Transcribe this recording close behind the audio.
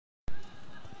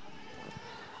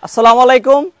আসসালামু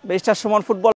আলাইকুম। বেস্টার সুমন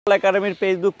ফুটবল একাডেমির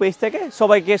ফেসবুক পেজ থেকে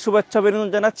সবাইকে শুভেচ্ছা অভিনন্দন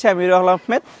জানাচ্ছি। আমি রুহুল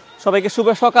আহমেদ। সবাইকে শুভ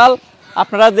সকাল।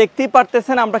 আপনারা দেখতেই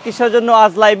পারতেছেন আমরা কিসের জন্য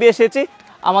আজ লাইভে এসেছি।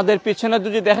 আমাদের পিছনে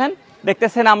যদি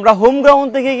দেখতেছেন আমরা হোম গ্রাউন্ড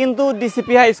থেকে কিন্তু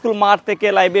ডিসিপি হাই স্কুল মাঠ থেকে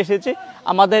লাইভে এসেছি।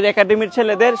 আমাদের একাডেমির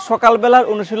ছেলেদের সকালবেলার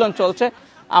অনুশীলন চলছে।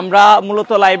 আমরা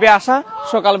মূলত লাইভে আসা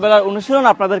সকালবেলার অনুশীলন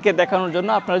আপনাদেরকে দেখানোর জন্য।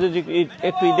 আপনারা যদি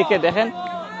একটু এদিকে দেখেন,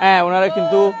 ওনারা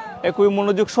কিন্তু খুবই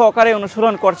মনোযোগ সহকারে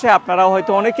অনুসরণ করছে। আপনারাও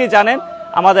হয়তো অনেকেই জানেন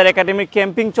আমাদের একাডেমিক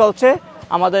ক্যাম্পিং চলছে।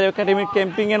 আমাদের একাডেমিক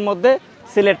ক্যাম্পিংয়ের মধ্যে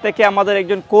সিলেট থেকে আমাদের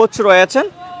একজন কোচ রয়েছেন।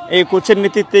 এই কোচের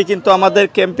নেতৃত্বেই কিন্তু আমাদের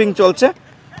ক্যাম্পিং চলছে।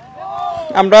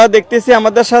 আমরা দেখতেছি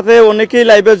আমাদের সাথে অনেকেই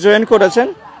লাইভে জয়েন করেছেন।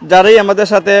 যারাই আমাদের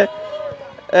সাথে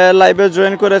লাইভে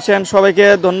জয়েন করেছেন সবাইকে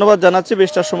ধন্যবাদ জানাচ্ছি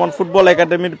বেস্টার সুমন ফুটবল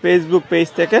একাডেমির ফেসবুক পেজ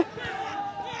থেকে।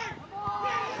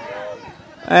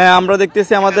 আমরা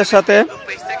দেখতেছি আমাদের সাথে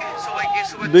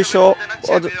 200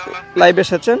 লাইভ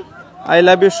এসেছেন। আই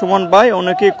লাভ ইউ সুমন ভাই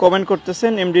অনেকেই কমেন্ট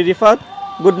করতেছেন। MD Rifat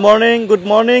good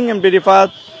morning MD Rifat,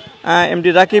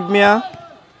 MD Rakib Mia,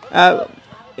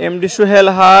 MD Suhel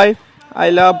high, I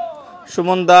love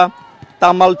Suman দা,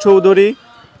 তামাল চৌধুরী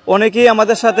অনেকেই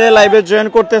আমাদের সাথে লাইভে জয়েন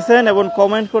করতেছেন এবং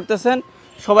কমেন্ট করতেছেন।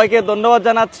 সবাইকে ধন্যবাদ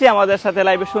জানাচ্ছি আমাদের সাথে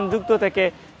লাইভে সংযুক্ত থেকে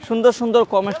সুন্দর সুন্দর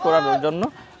কমেন্ট করার জন্য।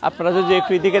 আপনারা যদি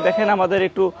একটু এদিকে দেখেন আমাদের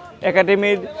একটু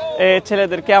একাডেমির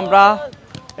ছেলেদেরকে আমরা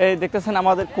দেখতেছেন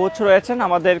আমাদের কোচ রয়েছেন।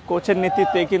 আমাদের কোচের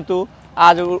নেতৃত্বে কিন্তু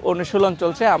আজ অনুশীলন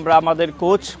চলছে। আমরা আমাদের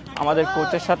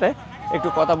কোচের সাথে একটু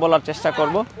কথা বলার চেষ্টা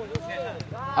করব।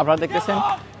 আপনারা দেখতেছেন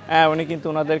উনি কিন্তু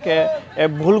ওনাদেরকে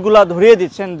ভুলগুলা ধরিয়ে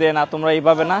দিচ্ছেন যে না তোমরা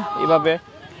এইভাবে না এইভাবে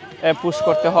পুশ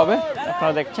করতে হবে।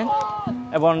 আপনারা দেখছেন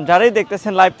এবং যারাই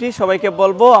দেখতেছেন লাইভটি সবাইকে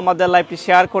বলবো আমাদের লাইভটি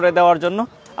শেয়ার করে দেওয়ার জন্য।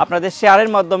 আপনাদের শেয়ারের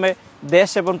মাধ্যমে দেশ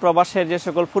এবং প্রবাসের যে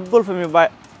সকল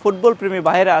ফুটবল প্রেমী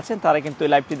ভাইরা আছেন তারা কিন্তু এই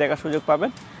লাইভটি দেখার সুযোগ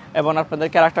পাবেন। এবং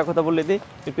আপনাদেরকে আরেকটা কথা বলে দিই,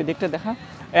 একটু দিকটা দেখা।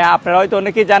 আপনারা হয়তো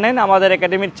অনেকেই জানেন আমাদের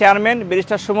একাডেমির চেয়ারম্যান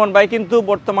ব্যারিস্টার সুমন ভাই কিন্তু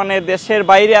বর্তমানে দেশের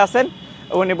বাইরে আছেন।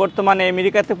 উনি বর্তমানে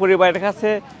আমেরিকাতে পরিবারের কাছে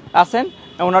আছেন।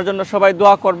 ওনার জন্য সবাই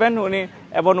দোয়া করবেন।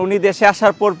 উনি দেশে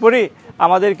আসার পরপরই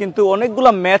আমাদের কিন্তু অনেকগুলো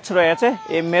ম্যাচ রয়েছে।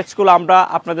 এই ম্যাচগুলো আমরা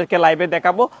আপনাদেরকে লাইভে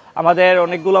দেখাবো। আমাদের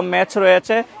অনেকগুলো ম্যাচ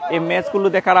রয়েছে, এই ম্যাচগুলো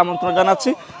দেখার আমন্ত্রণ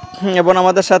জানাচ্ছি। এবং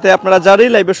আমাদের সাথে আপনারা যারাই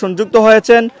লাইভে সংযুক্ত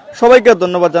হয়েছেন সবাইকে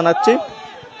ধন্যবাদ জানাচ্ছি।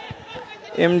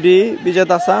 এমডি বিজয়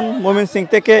হাসান মমিন সিং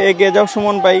থেকে এগিয়ে যাও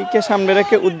সুমন ভাইকে সামনে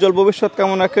রেখে উজ্জ্বল ভবিষ্যৎ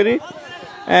কামনা করি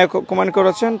কমেন্ট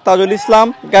করেছেন। তাজুল ইসলাম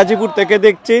গাজীপুর থেকে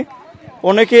দেখছি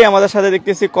অনেকেই আমাদের সাথে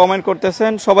দেখতেছি কমেন্ট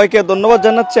করতেছেন। সবাইকে ধন্যবাদ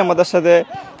জানাচ্ছি আমাদের সাথে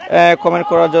কমেন্ট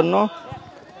করার জন্য।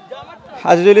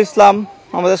 আজিজুল ইসলাম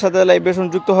আমাদের সাথে লাইভে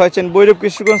সংযুক্ত হয়েছেন। বৈরব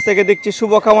কৃষ্ণগঞ্জ থেকে দেখছি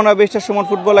শুভকামনা বেস্টার সুমন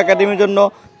ফুটবল একাডেমির জন্য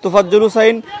তোফাজ্জল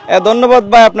হুসাইন ধন্যবাদ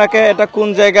ভাই আপনাকে। এটা কোন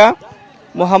জায়গা?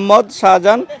 মোহাম্মদ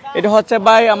শাহজাহান এটা হচ্ছে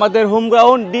ভাই আমাদের home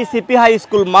ground DCP high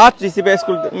school মাঠ। ডিসিপি হাই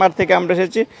স্কুল মাঠ থেকে আমরা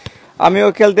এসেছি। আমিও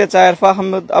খেলতে চাই। আরফা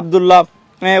আহমেদ আবদুল্লাহ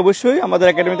অবশ্যই আমাদের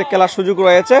একাডেমিতে খেলার সুযোগ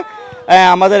রয়েছে।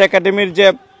 আমাদের একাডেমির যে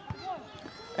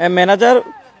ম্যানেজার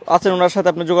আছেন ওনার সাথে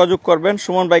আপনি যোগাযোগ করবেন।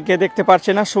 সুমন ভাইকে দেখতে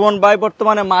পাচ্ছি না, সুমন ভাই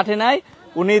বর্তমানে মাঠে নাই,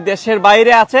 উনি দেশের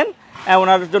বাইরে আছেন।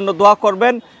 ওনার জন্য দোয়া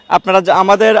করবেন। আপনারা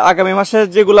আমাদের আগামী মাসের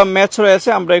যেগুলো ম্যাচ রয়েছে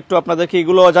আমরা একটু আপনাদেরকে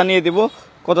এগুলো জানিয়ে দিব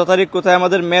কত তারিখ কোথায়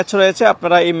আমাদের ম্যাচ রয়েছে।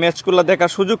 আপনারা এই ম্যাচগুলো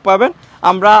দেখার সুযোগ পাবেন।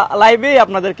 আমরা লাইভেই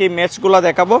আপনাদেরকে এই ম্যাচগুলো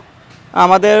দেখাবো।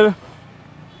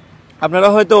 আপনারা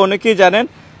হয়তো অনেকেই জানেন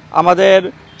আমাদের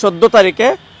 14 তারিখে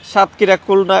সাতক্ষীরা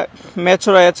খুলনা ম্যাচ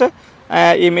রয়েছে।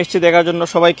 এই ম্যাচটি দেখার জন্য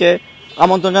সবাইকে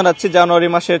আমন্ত্রণ জানাচ্ছি জানুয়ারি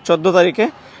মাসের 14 তারিখে।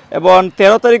 এবং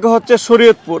 13 তারিখে হচ্ছে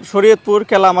শরীয়তপুর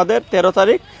খেলা আমাদের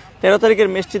 13 তারিখের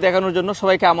ম্যাচটি দেখানোর জন্য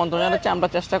সবাইকে আমন্ত্রণ জানাচ্ছি। আমরা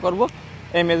চেষ্টা করব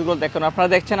এই ম্যাচগুলো দেখানো। আপনারা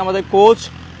দেখছেন আমাদের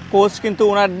কোচ কিন্তু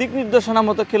ওনার দিক নির্দেশনা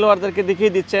মতো খেলোয়াড়দেরকে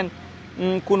দেখিয়ে দিচ্ছেন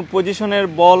কোন পজিশনের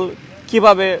বল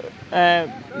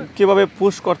কিভাবে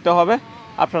পুশ করতে হবে।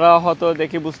 আপনারা হয়তো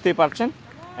দেখে বুঝতেই পারছেন।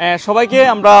 সবাইকে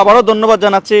আমরা আবারও ধন্যবাদ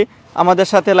জানাচ্ছি আমাদের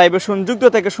সাথে লাইভে সংযুক্ত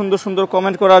থেকে সুন্দর সুন্দর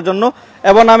কমেন্ট করার জন্য।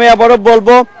 এবং আমি আবারও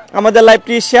বলবো আমাদের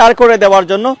লাইভটি শেয়ার করে দেওয়ার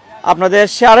জন্য। আপনাদের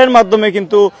শেয়ারের মাধ্যমে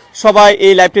কিন্তু সবাই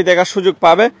এই লাইভটি দেখার সুযোগ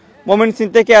পাবে। মমিন সিং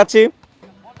থেকে আছি,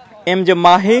 এম জে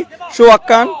মাহি, সোহাগ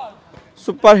খান,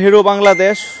 সুপার হিরো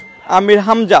বাংলাদেশ, আমির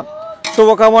হামজা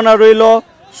শুভকামনা রইল,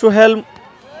 সুহেল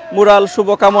মুরাল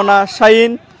শুভকামনা,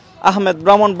 শাহিন আহমেদ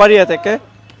ব্রাহ্মণবাড়িয়া থেকে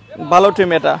ভালো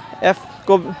টিম এটা, এফ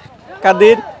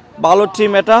কাদির ভালো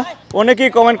টিম এটা অনেকেই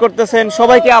কমেন্ট করতেছেন।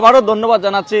 সবাইকে আবারও ধন্যবাদ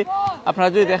জানাচ্ছি। আপনারা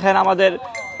যদি দেখেন আমাদের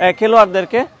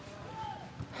খেলোয়াড়দেরকে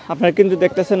আপনারা কিন্তু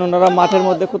দেখতেছেন ওনারা মাঠের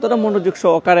মধ্যে কতটা মনোযোগ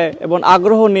সহকারে এবং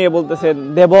আগ্রহ নিয়ে বলতেছেন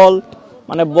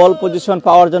বল পজিশন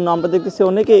পাওয়ার জন্য। আমরা দেখতেছি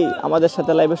অনেকেই আমাদের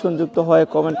সাথে লাইভে সংযুক্ত হয়ে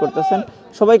কমেন্ট করতেছেন।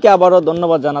 সবাইকে আবারও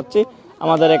ধন্যবাদ জানাচ্ছি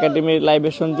আমাদের একাডেমির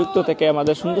লাইভে সংযুক্ত থেকে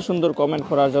আমাদের সুন্দর সুন্দর কমেন্ট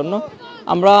করার জন্য।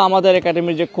 আমরা আমাদের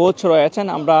একাডেমির যে কোচ রয়েছেন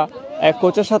আমরা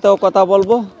কোচের সাথেও কথা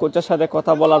বলবো। কোচের সাথে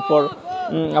কথা বলার পর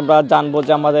আমরা জানবো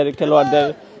যে আমাদের খেলোয়াড়দের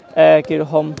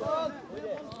কীরকম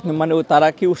মানে তারা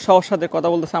কি উৎসাহের সাথে কথা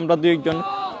বলতেছে। আমরা দুই একজন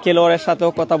খেলোয়াড়ের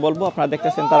সাথেও কথা বলবো। আপনারা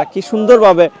দেখতেছেন তারা কি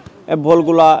সুন্দরভাবে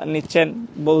বলগুলা নিচ্ছেন,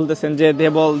 বলতেছেন যে দে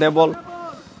বল দে বল।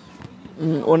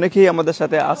 অনেকেই আমাদের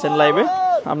সাথে আছেন লাইভে,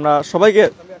 আমরা সবাইকে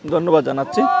ধন্যবাদ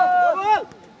জানাচ্ছি।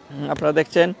 আপনারা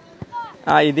দেখছেন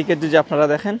এদিকে যদি আপনারা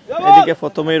দেখেন, এদিকে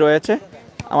প্রথমেই রয়েছে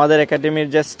আমাদের একাডেমির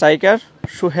যে স্ট্রাইকার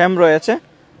সুহেম রয়েছে।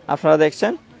 আপনারা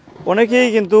দেখছেন অনেকেই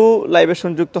কিন্তু লাইভে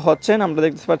সংযুক্ত হচ্ছেন। আমরা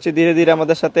দেখতে পাচ্ছি ধীরে ধীরে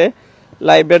আমাদের সাথে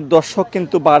লাইভের দর্শক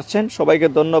কিন্তু বাড়ছেন। সবাইকে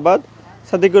ধন্যবাদ।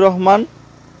 সাদিকুর রহমান,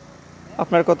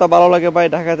 আপনার কথা ভালো লাগে ভাই,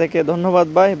 ঢাকা থেকে ধন্যবাদ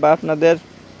ভাই। বা আপনাদের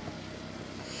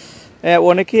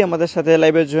অনেকেই আমাদের সাথে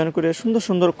লাইভে জয়েন করে সুন্দর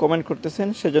সুন্দর কমেন্ট করতেছেন,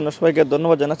 সেজন্য সবাইকে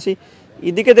ধন্যবাদ জানাচ্ছি।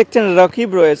 এদিকে দেখছেন রকিব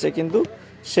রয়েছে, কিন্তু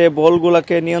সে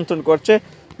বলগুলাকে নিয়ন্ত্রণ করছে।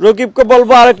 রকিবকে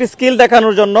বলবো আরেকটি স্কিল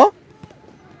দেখানোর জন্য।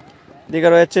 এদিকে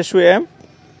রয়েছে সুয়েম।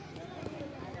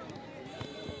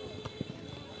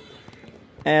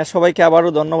 সবাইকে আবারও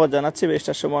ধন্যবাদ জানাচ্ছি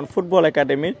ব্যারিস্টার সুমন ফুটবল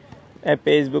একাডেমির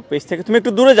ফেসবুক পেজ থেকে। তুমি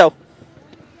একটু দূরে যাও,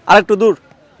 আর একটু দূর,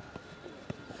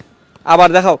 আবার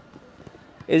দেখাও।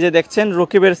 এই যে দেখছেন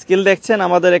রকিবের স্কিল দেখছেন,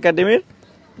 আমাদের একাডেমির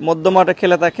মধ্যমাঠে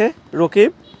খেলে থাকে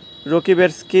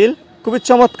রকিবের স্কিল খুবই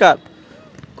চমৎকার,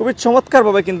 খুবই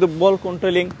চমৎকারভাবে কিন্তু বল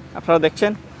কন্ট্রোলিং আপনারা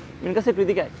দেখছেন। মিনকাস একটু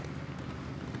এদিকে আয়,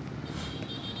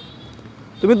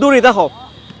 তুমি দূরই দেখো।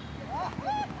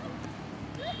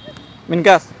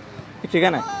 মিনকাস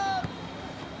ঠিকানা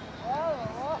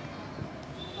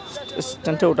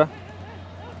স্ট্যান্ডে ওটা,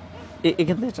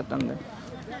 এখান থেকে টান দেয়,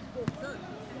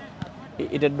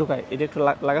 এটা ঢুকায়, এটা একটু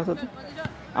লাগাতো।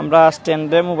 আমরা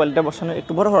স্ট্যান্ডে মোবাইলটা বসানো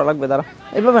একটু বড় করা লাগবে, দাঁড়া।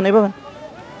 এইভাবে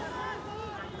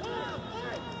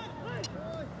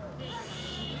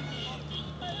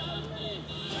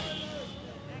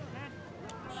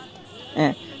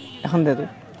হ্যাঁ, এখন দে তুই।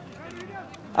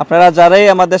 আপনারা যারাই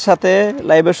আমাদের সাথে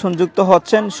লাইভে সংযুক্ত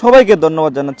হচ্ছেন সবাইকে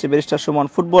ধন্যবাদ জানাচ্ছি ব্যারিস্টার সুমন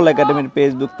ফুটবল একাডেমির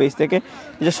ফেসবুক পেজ থেকে।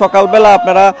 এই যে সকালবেলা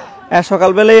আপনারা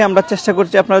সকালবেলাই আমরা চেষ্টা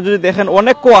করছি, আপনারা যদি দেখেন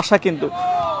অনেক কুয়াশা, কিন্তু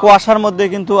কুয়াশার মধ্যে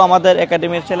কিন্তু আমাদের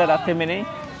একাডেমির ছেলেরা থেমে নেই।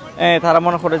 তারা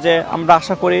মনে করে যে আমরা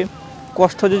আশা করি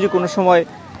কষ্ট যদি কোনো সময়,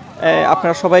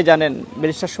 আপনারা সবাই জানেন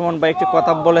ব্যারিস্টার সুমন ভাই একটি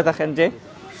কথা বলে থাকেন যে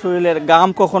শরীরের গাম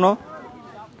কখনো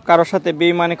কারোর সাথে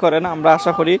বেইমানি করে না। আমরা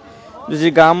আশা করি যদি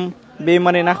গাম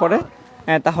বেইমানি না করে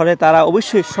তাহলে তারা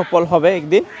অবশ্যই সফল হবে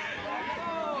একদিন,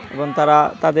 এবং তারা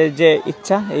তাদের যে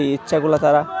ইচ্ছা, এই ইচ্ছাগুলো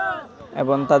তারা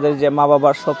এবং তাদের যে মা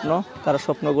বাবার স্বপ্ন, তারা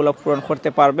স্বপ্নগুলো পূরণ করতে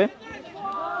পারবে।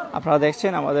 আপনারা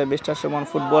দেখছেন আমাদের ব্যারিস্টার সুমন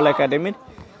ফুটবল একাডেমির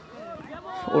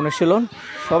অনুশীলন।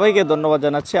 সবাইকে ধন্যবাদ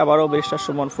জানাচ্ছি আবারও ব্যারিস্টার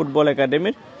সুমন ফুটবল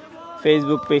একাডেমির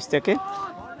ফেসবুক পেজ থেকে।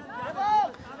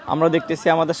 আমরা দেখতেছি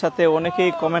আমাদের সাথে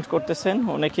অনেকেই কমেন্ট করতেছেন,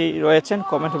 অনেকেই রয়েছেন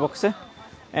কমেন্ট বক্সে।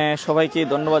 সবাইকে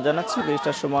ধন্যবাদ জানাচ্ছি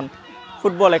ব্যারিস্টার সুমন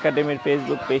ফুটবল একাডেমির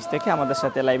ফেসবুক পেজ থেকে আমাদের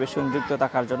সাথে লাইভে সংযুক্ত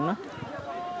থাকার জন্য।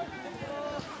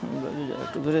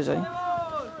 একটু দূরে যাই।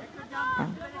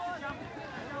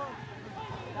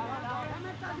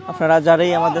 আপনারা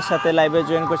যারাই আমাদের সাথে লাইভে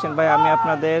জয়েন করছেন, ভাই আমি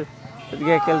আপনাদের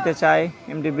দিকে খেলতে চাই,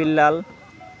 এমডি বিল্লাল,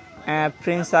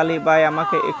 প্রিন্স আলী ভাই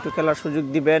আমাকে একটু খেলার সুযোগ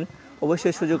দিবেন।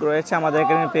 অবশ্যই সুযোগ রয়েছে, আমাদের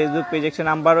এখানে ফেসবুক পেজ একটা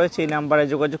নাম্বার রয়েছে, এই নাম্বারে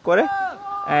যোগাযোগ করে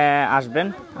আসবেন,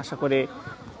 আশা করি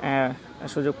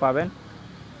সুযোগ পাবেন।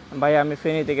 ভাই আমি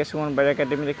ফেনী থেকে সুমন ভাই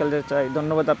একাডেমিতে খেলতে চাই,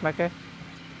 ধন্যবাদ আপনাকে।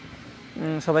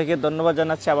 সবাইকে ধন্যবাদ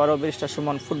জানাচ্ছি আবারও ব্যারিস্টার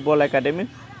সুমন ফুটবল একাডেমির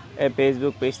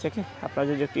ফেসবুক পেজ থেকে। আপনারা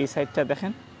যদি একটু এই সাইডটা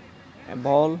দেখেন,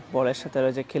 বলের সাথে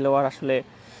রয়েছে খেলোয়াড়। আসলে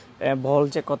বল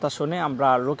যে কথা শুনে, আমরা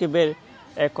রকিবের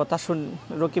কথা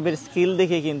রকিবের স্কিল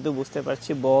দেখে কিন্তু বুঝতে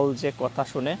পারছি বল যে কথা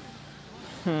শুনে।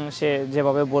 সে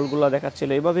যেভাবে বলগুলো দেখাচ্ছিল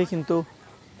এভাবেই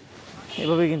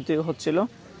কিন্তু হচ্ছিল।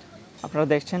 আপনারা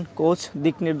দেখছেন কোচ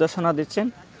দিক নির্দেশনা দিচ্ছেন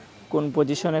কোন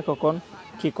পজিশনে কখন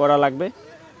কি করা লাগবে।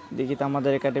 দেখি তো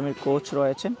আমাদের একাডেমির কোচ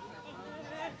রয়েছেন,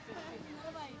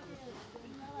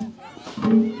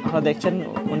 আপনারা দেখছেন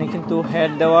উনি কিন্তু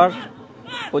হেড দেওয়ার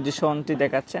পজিশনটি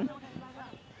দেখাচ্ছেন।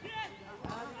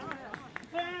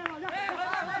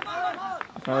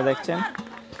 আপনারা দেখছেন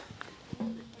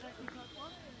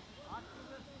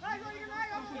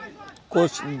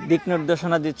কোচ দিক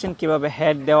নির্দেশনা দিচ্ছেন কিভাবে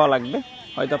হেড দেওয়া লাগবে।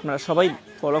 হয়তো আপনারা সবাই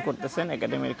ফলো করতেছেন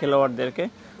একাডেমির খেলোয়াড়দেরকে।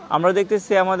 আমরা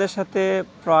দেখতেছি আমাদের সাথে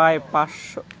প্রায়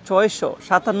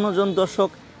 657 জন দর্শক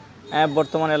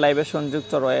বর্তমানে লাইভে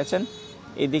সংযুক্ত রয়েছেন।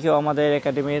 এদিকেও আমাদের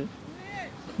একাডেমির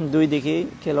দুই দিকেই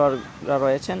খেলোয়াড়রা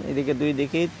রয়েছেন, এদিকে দুই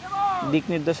দিকেই দিক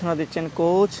নির্দেশনা দিচ্ছেন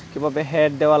কোচ কিভাবে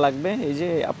হেড দেওয়া লাগবে। এই যে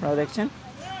আপনারা দেখছেন।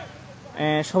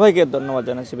 সবাইকে ধন্যবাদ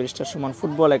জানাচ্ছি ব্যারিস্টার সুমন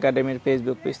ফুটবল একাডেমির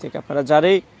ফেসবুক পেজ থেকে। আপনারা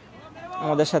যারাই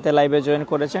আমাদের সাথে লাইভে জয়েন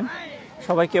করেছেন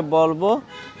সবাইকে বলবো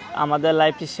আমাদের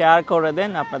লাইভটি শেয়ার করে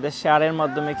দেন। আপনাদের শেয়ারের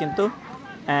মাধ্যমে কিন্তু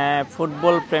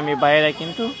ফুটবল প্রেমী ভাইয়েরা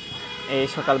কিন্তু এই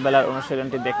সকালবেলার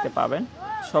অনুশীলনটি দেখতে পাবেন।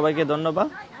 সবাইকে ধন্যবাদ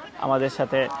আমাদের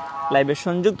সাথে লাইভে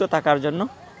সংযুক্ত থাকার জন্য।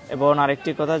 এবং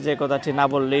আরেকটি কথা, যে কথাটি না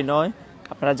বললেই নয়,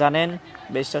 আপনারা জানেন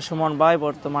ব্যারিস্টার সুমন ভাই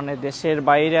বর্তমানে দেশের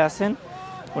বাইরে আছেন।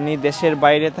 উনি দেশের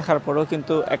বাইরে থাকার পরেও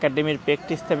কিন্তু একাডেমির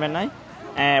প্র্যাকটিস থেমে নাই।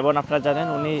 এবং আপনারা জানেন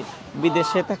উনি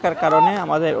বিদেশে থাকার কারণে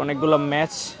আমাদের অনেকগুলো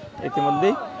ম্যাচ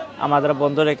ইতিমধ্যেই আমরা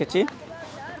বন্ধ রেখেছি।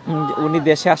 উনি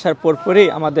দেশে আসার পরপরই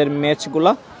আমাদের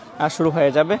ম্যাচগুলো শুরু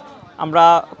হয়ে যাবে। আমরা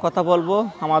কথা বলবো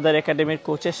আমাদের একাডেমির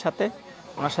কোচের সাথে,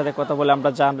 ওনার সাথে কথা বলে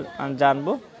আমরা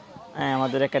জানবো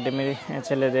আমাদের একাডেমির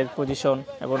ছেলেদের পজিশন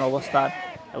এবং অবস্থা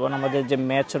এবং আমাদের যে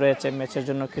ম্যাচ রয়েছে ম্যাচের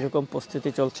জন্য কীরকম প্রস্তুতি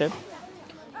চলছে।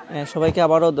 সবাইকে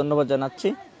আবারও ধন্যবাদ জানাচ্ছি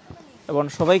এবং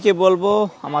সবাইকে বলবো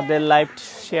আমাদের লাইভ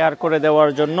শেয়ার করে দেওয়ার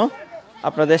জন্য।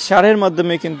 আপনাদের শেয়ারের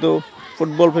মাধ্যমে কিন্তু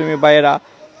ফুটবল প্রেমী ভাইয়েরা,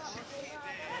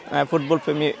 ফুটবল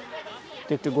প্রেমী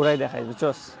একটু ঘোরাই দেখাই,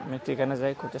 বুঝছস? আমি একটু এখানে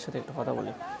যাই, কোচের সাথে একটু কথা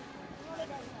বলি।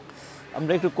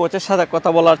 আমরা একটু কোচের সাথে কথা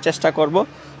বলার চেষ্টা করব।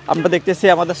 আমরা দেখতেছি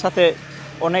আমাদের সাথে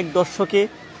অনেক দর্শকই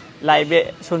লাইভে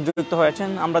সংযুক্ত হয়েছেন।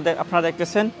 আপনারা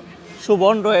দেখতেছেন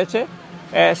সুবর্ণ রয়েছে।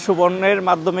 সুবর্ণের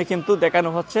মাধ্যমে কিন্তু দেখানো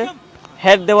হচ্ছে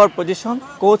হেড দেওয়ার পজিশন।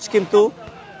 কোচ কিন্তু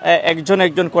একজন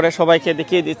একজন করে সবাইকে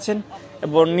দেখিয়ে দিচ্ছেন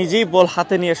এবং নিজেই বল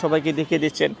হাতে নিয়ে সবাইকে দেখিয়ে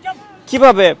দিচ্ছেন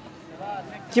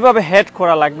কিভাবে হেড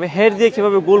করা লাগবে, হেড দিয়ে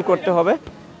কিভাবে গোল করতে হবে।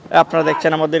 আপনারা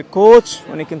দেখছেন আমাদের কোচ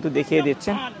উনি কিন্তু দেখিয়ে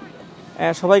দিচ্ছেন।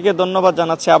 সবাইকে ধন্যবাদ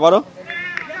জানাচ্ছি আবারও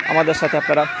আমাদের সাথে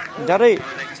আপনারা যারাই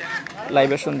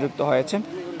লাইভে সংযুক্ত হয়েছেন।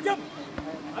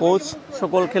 কোচ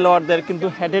সকল খেলোয়াড়দের কিন্তু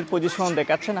হেডের পজিশন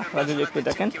দেখাচ্ছেন। আপনারা যদি একটু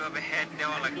দেখেন,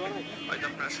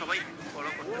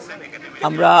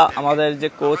 আমরা আমাদের যে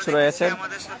কোচ রয়েছেন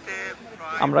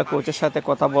আমরা কোচের সাথে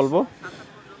কথা বলবো।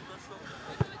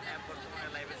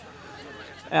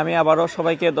 আমি আবারও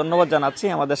সবাইকে ধন্যবাদ জানাচ্ছি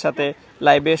আমাদের সাথে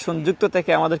লাইভে সংযুক্ত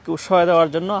থেকে আমাদেরকে উৎসাহ দেওয়ার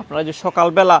জন্য। আপনারা যে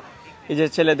সকালবেলা এই যে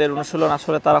ছেলেদের অনুশীলন,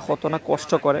 আসলে তারা কত না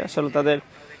কষ্ট করে, আসলে তাদের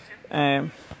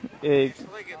এই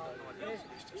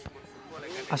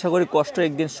আশা করি কষ্ট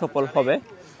একদিন সফল হবে।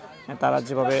 তারা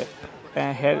যেভাবে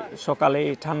সকালে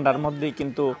এই ঠান্ডার মধ্যেই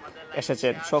কিন্তু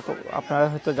এসেছেন। আপনারা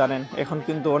হয়তো জানেন এখন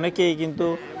কিন্তু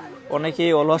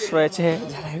অনেকেই অলস রয়েছে,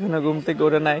 যারা এখনো ঘুম থেকে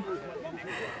উঠে নাই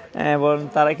এবং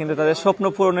তারা কিন্তু তাদের স্বপ্ন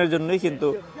পূরণের জন্যই কিন্তু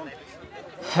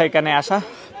এখানে আসা।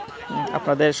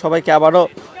 আপনাদের সবাইকে আবারও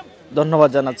ধন্যবাদ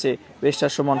জানাচ্ছি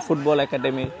barrister Suman football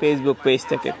academy Facebook page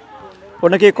থেকে।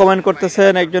 অনেকেই কমেন্ট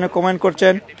করতেছেন, একজনে কমেন্ট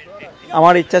করছেন,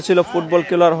 আমার ইচ্ছা ছিল ফুটবল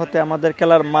খেলোয়াড় হতে, আমাদের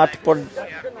খেলার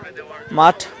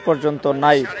মাঠ পর্যন্ত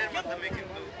নাই।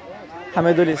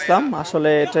 হামিদুল ইসলাম, আসলে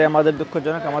এটাই আমাদের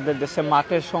দুঃখজনক, আমাদের দেশে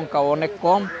মাঠের সংখ্যা অনেক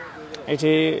কম।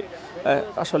 এটি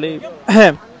আসলে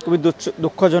খুবই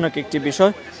দুঃখজনক একটি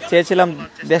বিষয়। চেয়েছিলাম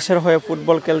দেশের হয়ে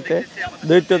ফুটবল খেলতে,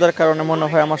 দরিদ্রতার কারণে মনে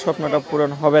হয় আমার স্বপ্নটা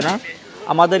পূরণ হবে না।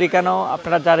 আমাদের এখানেও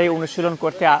আপনারা যারাই অনুশীলন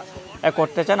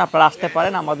করতে চান আপনারা আসতে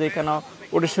পারেন। আমাদের এখানেও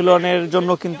অনুশীলনের জন্য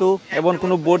কিন্তু এবং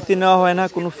কোনো ভর্তি নেওয়া হয় না,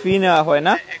 কোনো ফি নেওয়া হয়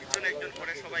না।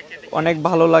 অনেক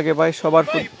ভালো লাগে ভাই,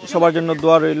 সবার জন্য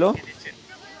দোয়া রইল।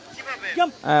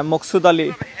 মকসুদ আলী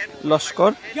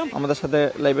লস্কর আমাদের সাথে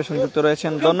লাইভে সংযুক্ত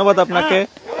রয়েছেন, ধন্যবাদ আপনাকে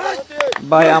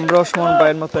ভাই। আমরাও সুমন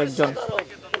ভাইয়ের মতো একজন।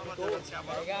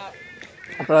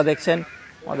 আপনারা দেখছেন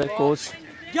আমাদের কোচ,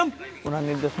 ওনার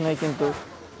নির্দেশনায় কিন্তু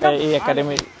এই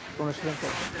একাডেমির অনুশীলন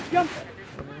করছে।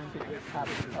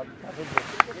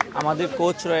 আমাদের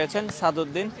কোচ রয়েছেন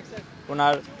সাদউদ্দিন,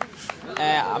 ওনার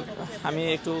আমি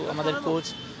একটু আমাদের কোচ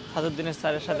সাদউদ্দিনের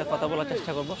স্যারের সাথে কথা বলার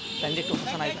চেষ্টা করবো। একটু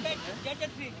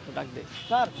ডাক দে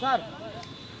স্যার।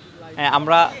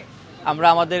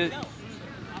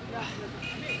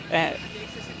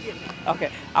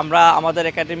 আমরা আমাদের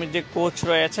একাডেমির যে কোচ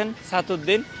রয়েছেন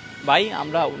সাদউদ্দিন ভাই,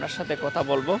 আমরা ওনার সাথে কথা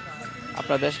বলবো,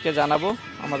 আপনাদেরকে জানাবো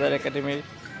আমাদের একাডেমির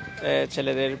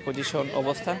ছেলেদের পজিশন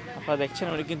অবস্থান। আপনারা দেখছেন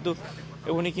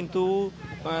উনি কিন্তু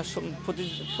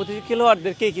প্রতি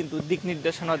খেলোয়াড়দেরকেই কিন্তু দিক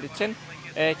নির্দেশনা দিচ্ছেন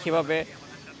কিভাবে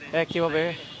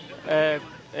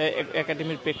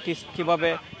একাডেমির প্র্যাকটিস, কিভাবে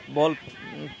বল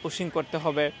পুশিং করতে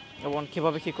হবে এবং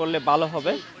কিভাবে কি করলে ভালো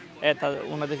হবে তা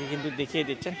ওনাদেরকে কিন্তু দেখিয়ে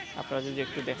দিচ্ছেন। আপনারা যদি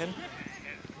একটু দেখেন,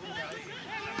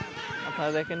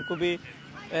 আপনারা দেখেন খুবই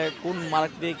কোন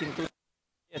মার্ক দিয়ে কিন্তু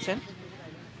দিয়েছেন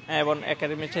এবং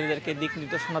একাডেমির ছেলেদেরকে দিক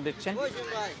নির্দেশনা দিচ্ছেন।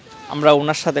 আমরা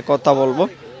ওনার সাথে কথা বলবো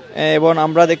এবং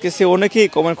আমরা দেখতেছি অনেকেই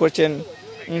কমেন্ট করছেন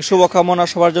শুভকামনা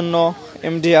সবার জন্য।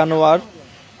 এমডি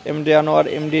আনোয়ার,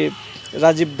 এমডি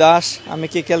রাজীব দাস, আমি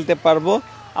কি খেলতে পারবো?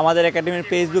 আমাদের একাডেমির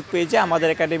ফেসবুক পেজে আমাদের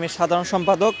একাডেমির সাধারণ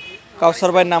সম্পাদক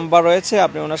কাউসার ভাই নাম্বার রয়েছে,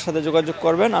 আপনি ওনার সাথে যোগাযোগ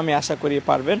করবেন, আমি আশা করি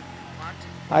পারবেন।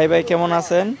 হাই ভাই, কেমন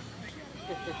আছেন?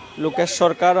 লোকেশ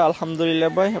সরকার, আলহামদুলিল্লাহ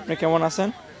ভাই, আপনি কেমন আছেন?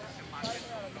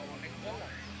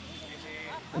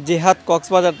 জিহাদ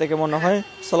কক্সবাজার থেকে মনে হয়।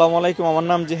 আসসালামু আলাইকুম, আমার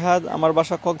নাম জিহাদ, আমার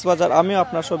বাসা কক্সবাজার। আমিও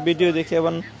আপনার সব ভিডিও দেখি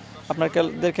এবং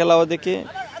আপনাদের খেলাও দেখি।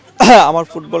 আমার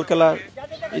ফুটবল খেলা।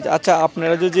 আচ্ছা,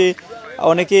 আপনারা যদি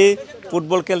অনেকেই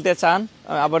ফুটবল খেলতে চান,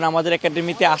 আবার আমাদের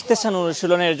একাডেমিতে আসতে চান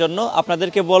অনুশীলনের জন্য,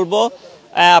 আপনাদেরকে বলবো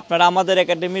আপনারা আমাদের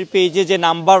একাডেমির পেজে যে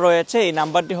নাম্বার রয়েছে, এই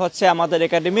নাম্বারটি হচ্ছে আমাদের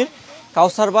একাডেমির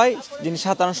কাউসার ভাই, যিনি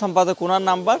সাধারণ সম্পাদক, ওনার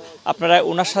নাম্বার। আপনারা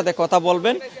ওনার সাথে কথা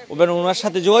বলবেন এবং ওনার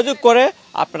সাথে যোগাযোগ করে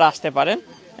আপনারা আসতে পারেন।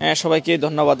 সবাইকে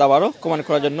ধন্যবাদ আবারও কমেন্ট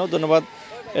করার জন্য। ধন্যবাদ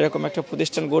এরকম একটা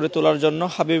প্রতিষ্ঠান গড়ে তোলার জন্য।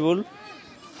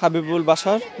 হাবিবুল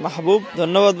বাসার মাহবুব,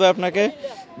 ধন্যবাদ ভাই আপনাকে।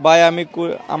 ভাই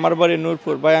আমার বাড়ি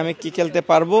নূরপুর। ভাই আমি কি খেলতে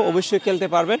পারবো? অবশ্যই খেলতে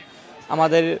পারবেন।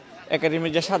 আমাদের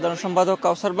একাডেমির যে সাধারণ সম্পাদক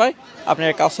কাউসার ভাই, আপনি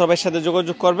কাউসার ভাইয়ের সাথে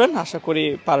যোগাযোগ করবেন, আশা করি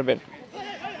পারবেন।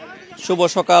 শুভ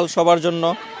সকাল সবার জন্য।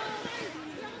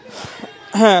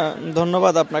 হ্যাঁ,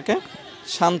 ধন্যবাদ আপনাকে।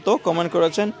 শান্ত কমেন্ট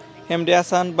করেছেন। এমডি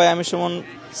হাসান ভাই, আমি সুমন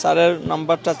স্যারের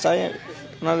নাম্বারটা চাই,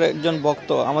 ওনার একজন ভক্ত।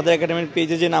 আমাদের একাডেমির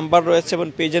পেজে যে নাম্বার রয়েছে এবং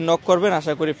পেজে নক করবেন,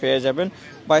 আশা করি পেয়ে যাবেন।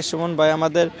 ভাই সুমন ভাই,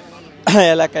 আমাদের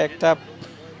এলাকায় একটা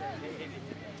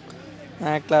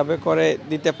ক্লাবে করে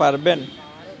দিতে পারবেন?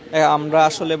 আমরা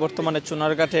আসলে বর্তমানে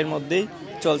চুনারঘাটের মধ্যেই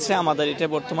চলছে আমাদের এটা।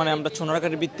 বর্তমানে আমরা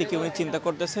চুনারঘাটের ভিত্তিকে উনি চিন্তা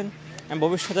করতেছেন,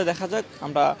 ভবিষ্যতে দেখা যাক।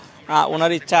 আমরা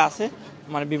ওনার ইচ্ছা আছে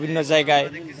মানে বিভিন্ন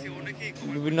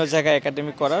জায়গায়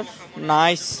একাডেমি করার।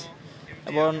 নাইস।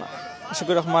 এবং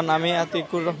আশিকুর রহমান, আমি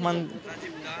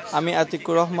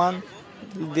আতিকুর রহমান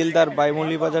দিলদার ভাই,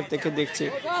 মৌলিবাজার থেকে দেখছি।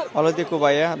 ভালো থেকো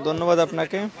ভাইয়া, ধন্যবাদ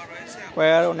আপনাকে।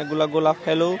 কয়ার অনেকগুলা গোলাপ।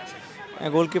 হ্যালো।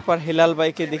 গোলকিপার হিলাল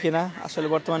ভাইকে দেখি না, আসলে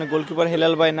বর্তমানে গোলকিপার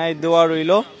হিলাল ভাই নাই, দোয়া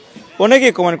রইল।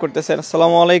 অনেকেই কমেন্ট করতেছেন।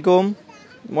 আসসালামু আলাইকুম,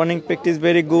 morning practice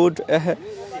very good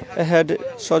head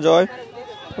সজয়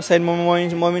Hussain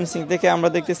মমিন সিং থেকে আমরা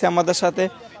দেখতেছি আমাদের সাথে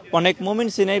অনেক মমিন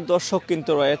সিংয়ের দর্শক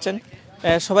কিন্তু রয়েছেন।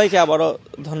 সবাইকে আবারও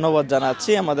ধন্যবাদ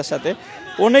জানাচ্ছি। আমাদের সাথে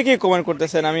অনেকেই কমেন্ট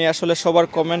করতেছেন, আমি আসলে সবার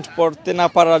কমেন্ট পড়তে না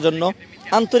পারার জন্য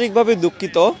আন্তরিকভাবে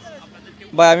দুঃখিত।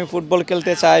 ভাই আমি ফুটবল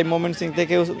খেলতে চাই, মমিন সিং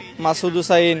থেকে মাসুদ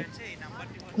হুসাইন,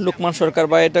 লুকমান সরকার।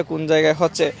 ভাই এটা কোন জায়গায়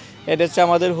হচ্ছে? এটা হচ্ছে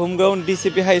আমাদের home ground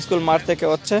DCP high school মাঠ থেকে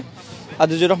হচ্ছে।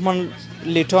 আজিজুর রহমান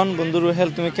লিটন, বন্ধু রুহেল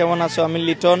তুমি কেমন আছো? আমি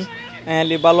লিটন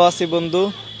ভালো আছি বন্ধু।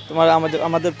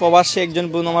 আমাদের প্রবাসী একজন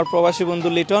বন্ধু, আমার প্রবাসী বন্ধু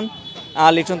লিটন।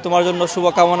 লিটন তোমার জন্য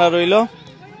শুভকামনা রইল।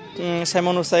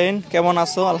 সাইমন হুসাইন কেমন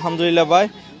আছো? আলহামদুলিল্লাহ ভাই।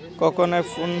 কখনো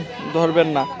ফোন ধরবেন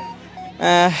না।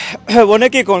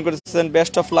 অনেকেই কমেন্ট করতেছেন।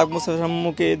 Best of luck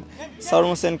Mukid sour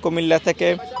Hossain Comilla থেকে।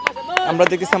 আমরা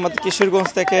দেখেছি আমাদের কিশোরগঞ্জ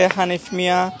থেকে হানিফ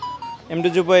মিয়া, এমডি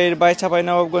জুবাইর ভাই, চাপাই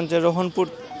নবাবগঞ্জের রোহনপুর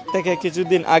থেকে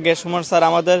কিছুদিন আগে সুমন স্যার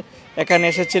আমাদের এখানে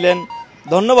এসেছিলেন,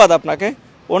 ধন্যবাদ আপনাকে।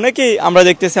 অনেকেই আমরা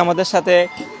দেখতেছি আমাদের সাথে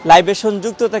লাইভে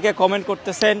সংযুক্ত থেকে কমেন্ট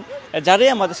করতেছেন। যারাই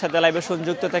আমাদের সাথে লাইভে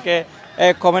সংযুক্ত থেকে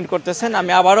কমেন্ট করতেছেন,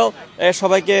 আমি আবারও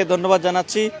সবাইকে ধন্যবাদ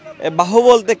জানাচ্ছি।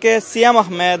 বাহুবল থেকে সিয়াম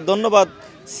আহমেদ, ধন্যবাদ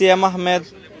সিয়াম আহমেদ।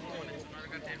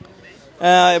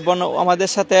 এবং আমাদের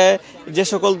সাথে যে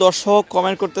সকল দর্শক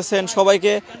কমেন্ট করতেছেন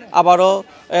সবাইকে আবারও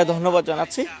ধন্যবাদ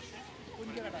জানাচ্ছি।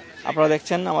 আপনারা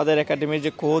দেখছেন আমাদের একাডেমির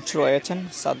যে কোচ রয়েছেন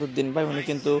সাদুদ্দিন ভাই, উনি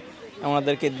কিন্তু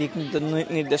আমাদেরকে দিক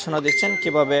নির্দেশনা দিচ্ছেন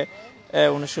কিভাবে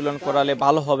অনুশীলন করালে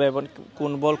ভালো হবে এবং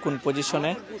কোন বল কোন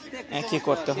পজিশনে কি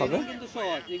করতে হবে।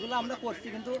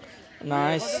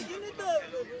 নাইস।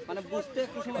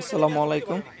 আসসালামু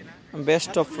আলাইকুম,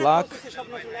 best of luck.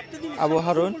 Abu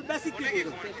Harun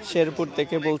Sherpur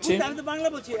থেকে বলছি,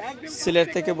 সিলেট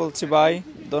থেকে বলছি ভাই,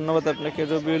 ধন্যবাদ আপনাকে।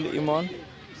 রবিউল ইমন,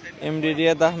 এমডি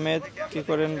রিয়াদ আহমেদ কি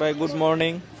করেন ভাই? গুড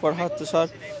মর্নিং ফরহাদ তুষার।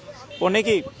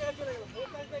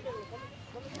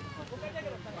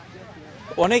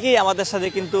 অনেকেই আমাদের সাথে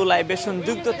কিন্তু লাইভে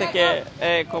সংযুক্ত থেকে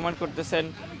কমেন্ট করতেছেন,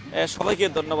 সবাইকে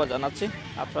ধন্যবাদ জানাচ্ছি।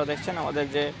 আপনারা দেখছেন আমাদের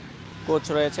যে কোচ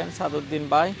রয়েছেন সাদুদ্দিন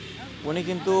ভাই, উনি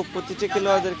কিন্তু প্রতিটি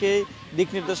খেলোয়াড়দেরকে দিক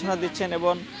নির্দেশনা দিচ্ছেন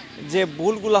এবং যে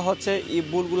ভুলগুলা হচ্ছে এই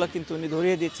ভুলগুলা কিন্তু উনি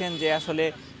ধরিয়ে দিচ্ছেন যে আসলে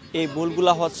এই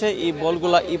ভুলগুলা হচ্ছে, এই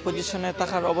বলগুলা এই পজিশনে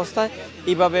থাকার অবস্থায়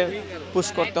এইভাবে পুশ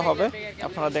করতে হবে।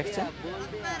 আপনারা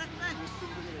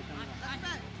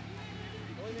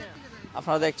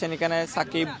দেখছেন এখানে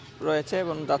সাকিব রয়েছে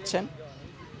এবং যাচ্ছেন।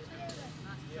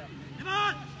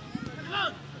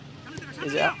 এই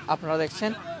যে আপনারা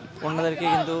দেখছেন ওনাদেরকে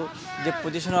কিন্তু যে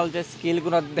পজিশনাল যে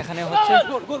স্কিলগুলো দেখানো হচ্ছে,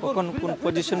 কখন কোন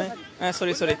পজিশনে,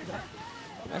 সরি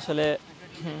আসলে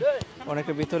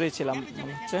অনেকের ভিতরেই ছিলাম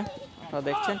মনে হচ্ছে। আপনারা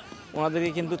দেখছেন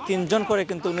ওনাদেরকে কিন্তু 3 জন করে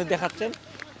কিন্তু উনি দেখাচ্ছেন।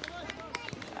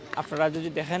 আপনারা যদি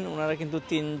দেখেন ওনারা কিন্তু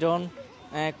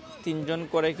 3 জন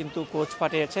করে কিন্তু কোচ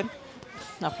পাঠিয়েছেন।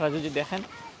 আপনারা যদি দেখেন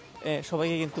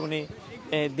সবাইকে কিন্তু উনি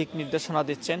দিক নির্দেশনা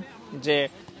দিচ্ছেন যে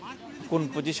কোন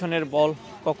পজিশনের বল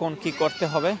কখন কি করতে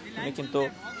হবে, উনি কিন্তু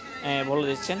বলে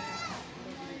দিচ্ছেন।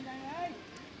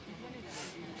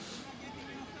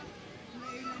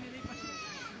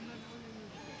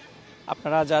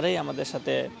 আপনারা যারাই আমাদের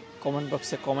সাথে কমেন্ট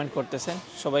বক্সে কমেন্ট করতেছেন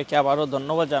সবাইকে আবারও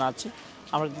ধন্যবাদ জানাচ্ছি।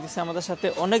 আমরা দেখতেছি আমাদের সাথে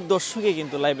অনেক দর্শকই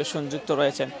কিন্তু লাইভে সংযুক্ত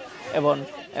রয়েছেন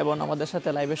এবং আমাদের সাথে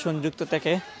লাইভে সংযুক্ত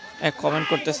থেকে কমেন্ট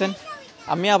করতেছেন।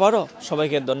 আমি আবারও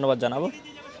সবাইকে ধন্যবাদ জানাবো।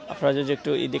 আপনারা যদি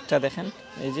একটু এই দিকটা দেখেন,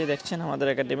 এই যে দেখছেন আমাদের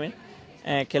একাডেমির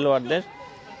খেলোয়াড়দের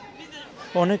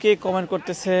অনেকেই কমেন্ট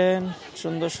করতেছেন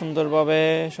সুন্দরভাবে,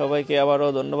 সবাইকে আবারও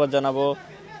ধন্যবাদ জানাবো।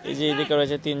 এই যে এদিকে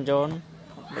রয়েছে 3 জন,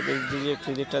 আপনাদের যদি একটু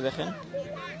দিকটা দেখেন,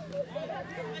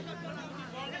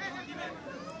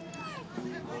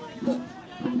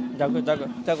 যাগো।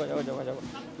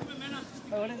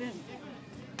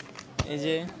 এই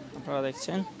যে আপনারা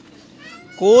দেখছেন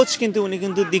কোচ কিন্তু উনি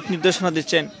কিন্তু দিক নির্দেশনা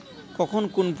দিচ্ছেন কখন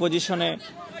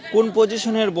কোন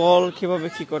পজিশনের বল কিভাবে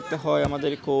কি করতে হয়,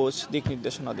 আমাদের কোচ দিক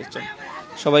নির্দেশনা দিচ্ছেন।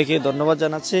 সবাইকে ধন্যবাদ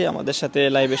জানাচ্ছি আমাদের সাথে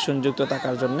লাইভে সংযুক্ত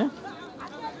থাকার জন্য।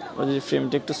 যদি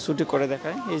ফ্রেমটা একটু ছুটি করে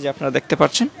দেখায়, এই যে আপনারা দেখতে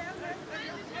পাচ্ছেন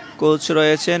কোচ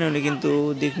রয়েছেন, উনি কিন্তু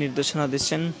দিক নির্দেশনা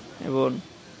দিচ্ছেন এবং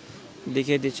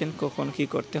দেখিয়ে দিচ্ছেন কখন কি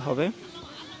করতে হবে।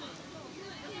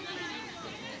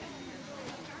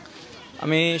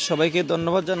 আমি সবাইকে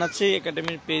ধন্যবাদ জানাচ্ছি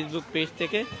একাডেমির ফেসবুক পেজ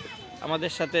থেকে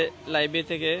আমাদের সাথে লাইভে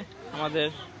থেকে আমাদের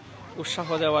উৎসাহ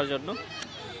দেওয়ার জন্য।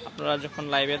 আপনারা যখন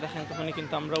লাইভে দেখেন তখনই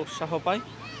কিন্তু আমরা উৎসাহ পাই।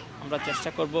 আমরা চেষ্টা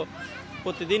করব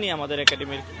প্রতিদিনই আমাদের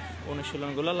একাডেমির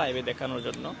অনুশীলনগুলো লাইভে দেখানোর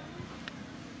জন্য।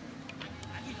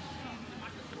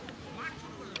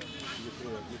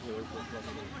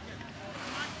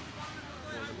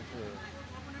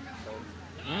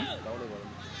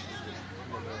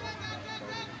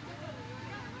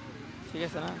 ঠিক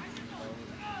আছে না?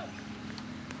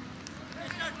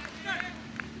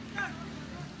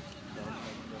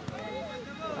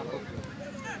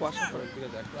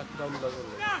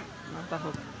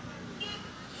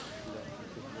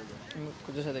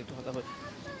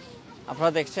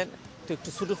 আপনারা দেখছেন একটু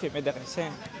ছোট ফ্রেমে দেখাইছে,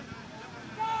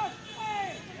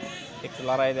 একটু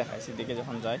লড়াই দেখাইছে, দিকে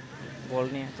যখন যায় বল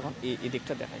নিয়ে তখন এই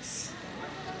দিকটা দেখাইছে।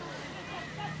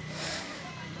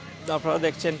 আপনারা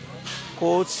দেখছেন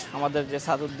কোচ আমাদের যে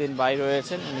সাদুদ্দিন ভাই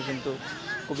রয়েছেন, উনি কিন্তু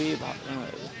খুবই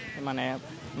মানে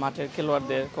মাঠের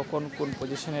খেলোয়াড়দের কখন কোন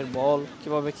পজিশনের বল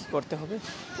কিভাবে কি করতে হবে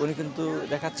উনি কিন্তু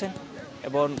দেখাচ্ছেন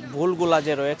এবং ভুলগুলা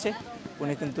যে রয়েছে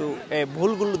উনি কিন্তু এই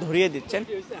ভুলগুলো ধরিয়ে দিচ্ছেন।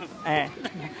 হ্যাঁ,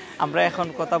 আমরা এখন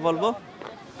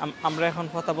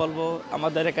কথা বলবো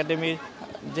আমাদের একাডেমির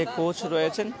যে কোচ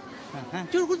রয়েছেন,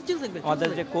 আমাদের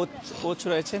যে কোচ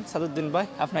রয়েছেন সাদুদ্দিন ভাই,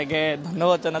 আপনাকে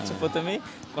ধন্যবাদ জানাচ্ছি প্রথমেই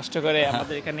কষ্ট করে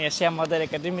আমাদের এখানে এসে আমাদের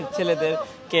একাডেমির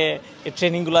ছেলেদেরকে এই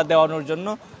ট্রেনিংগুলো দেওয়ানোর জন্য।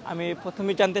 আমি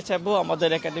প্রথমেই জানতে চাইবো আমাদের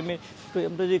একাডেমির,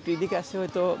 আমরা যদি এদিকে আসে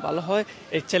হয়তো ভালো হয়,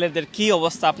 এই ছেলেদের কি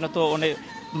অবস্থা? আপনার তো অনেক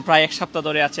প্রায় 1 সপ্তাহ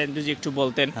ধরে আছেন, যদি একটু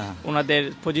বলতেন ওনাদের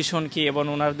পজিশন কি এবং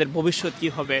ওনাদের ভবিষ্যৎ কি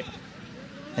হবে।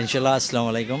 ইনশাআল্লাহ। আসসালামু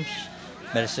আলাইকুম।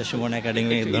 ব্যারিস্টার সুমন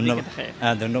একাডেমি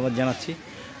ধন্যবাদ জানাচ্ছি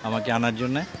আমাকে আনার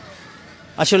জন্য।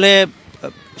 আসলে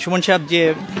সুমন সাহেব যে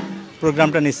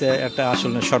প্রোগ্রামটা নিছে একটা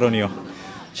আসলে স্মরণীয়।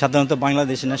 সাধারণত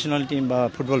বাংলাদেশ ন্যাশনাল টিম বা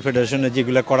ফুটবল ফেডারেশনে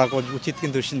যেগুলো করা উচিত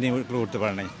কিন্তু সেগুলো করতে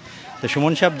পারে নাই। তো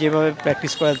সুমন সাহেব যেভাবে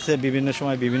প্র্যাকটিস করাচ্ছে, বিভিন্ন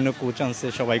সময় বিভিন্ন কোচ আনছে,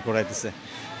 সবাই করাইতেছে,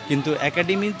 কিন্তু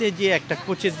একাডেমিতে যে একটা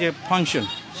কোচের যে ফাংশন,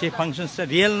 সেই ফাংশনসটা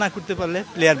রিয়েল না করতে পারলে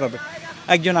প্লেয়ার পাবে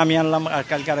একজন আমি আনলাম আর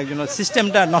কালকে আরেকজন,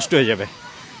 সিস্টেমটা নষ্ট হয়ে যাবে।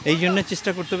 এই জন্য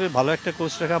চেষ্টা করতে হবে ভালো একটা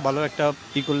কোচ রাখা, ভালো একটা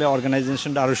করলে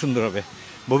অর্গানাইজেশনটা আরও সুন্দর হবে,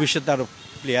 ভবিষ্যতে আরও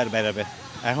প্লেয়ার বেরাবে।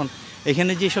 এখন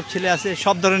এখানে যেসব ছেলে আছে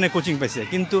সব ধরনের কোচিং পাইছে,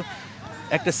 কিন্তু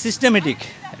একটা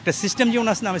সিস্টেম যেমন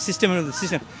আছে না, আমি সিস্টেম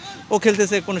ও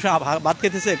খেলতেছে, কোনো সময় ভাত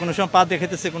খেতেছে, কোনো সময় পা দিয়ে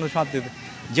খেতেছে, কোনো সময় হাত দিতে,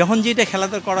 যখন যেটা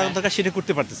খেলাধুলা করা দরকার সেটা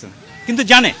করতে পারতেছে না, কিন্তু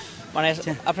জানে মানে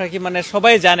আপনারা কি মানে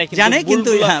সবাই জানে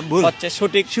কিন্তু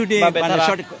সঠিক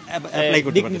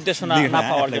দিক নির্দেশনা না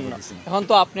পাওয়ার জন্য। এখন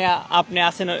তো আপনি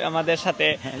আছেন আমাদের সাথে,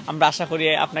 আমরা আশা করি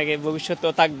আপনাকে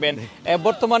ভবিষ্যতেও থাকবেন।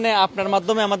 বর্তমানে আপনার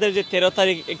মাধ্যমে আমাদের যে 13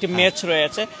 তারিখ একটি ম্যাচ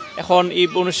রয়েছে, এখন এই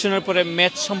অনুষ্ঠানের পরে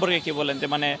ম্যাচ সম্পর্কে কি বলেন? যে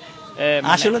মানে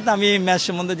আসলে তো আমি ম্যাচ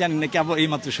সম্বন্ধে জানি না, কেবল এই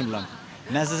মাত্র শুনলাম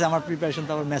ম্যাচে আমার প্রিপারেশন,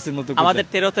 তো ম্যাচের মতো আমাদের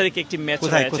 13 তারিখে একটি ম্যাচ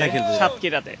রয়েছে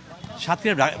সাতক্ষীরাতে।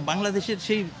 সাতক্ষীরা বাংলাদেশের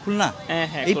সেই খুলনা,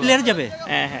 এই প্লেয়ার যাবে?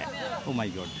 হ্যাঁ। ও মাই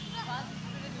গড,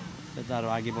 এটা আরো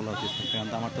আগে বলা উচিত, কারণ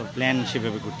আমার তো প্ল্যান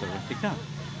সেভাবে করতে হবে, ঠিক না?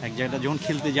 এক জায়গাটা যখন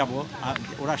খেলতে যাব,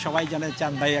 ওরা সবাই জানে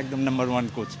চাঁদ ভাই একদম নাম্বার 1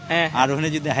 কোচ, আর ওখানে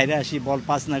যদি হাইরে আসি বল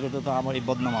পাস না করতে, তো আমার এই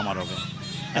বদনাম আমার হবে।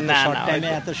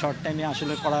 এত শর্ট টাইমে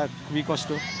আসলে করা খুবই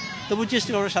কষ্ট। তবু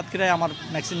চেষ্টা করবো। সাতক্ষীরায় আমার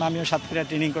ম্যাক্সিমাম, আমিও সাতক্ষীরা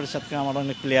ট্রেনিং করে, সাতক্ষীরা আমার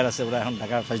অনেক প্লেয়ার আছে, ওরা এখন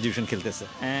ঢাকা ফার্স্ট ডিভিশন খেলতেছে।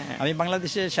 আমি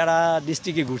বাংলাদেশে সারা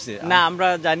ডিস্ট্রিক্টে ঘুরছি। না, আমরা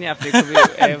জানি আপনি খুবই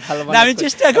ভালো। আমি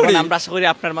চেষ্টা করি, আমরা আশা করি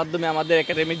আপনার মাধ্যমে আমাদের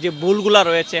একাডেমির যে ভুলগুলা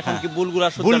রয়েছে, এখন কি ভুলগুলা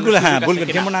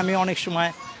যেমন আমি অনেক সময়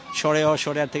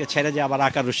সরেয়ার থেকে ছেড়ে যায় আবার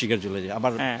আকার রসিকের চলে যায়,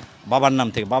 আবার বাবার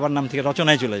নাম থেকে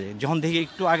রচনায় চলে যায়। যখন থেকে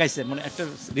একটু আগাইছে মানে একটা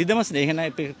রিদম আছে না, এখানে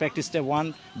প্র্যাকটিসটা 1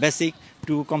 বেসিক,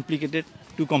 2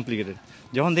 কমপ্লিকেটেড,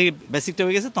 যখন থেকে বেসিকটা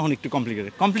হয়ে গেছে তখন একটু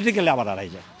কমপ্লিটে গেলে আবার আড়াই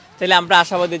যায়। তাহলে আমরা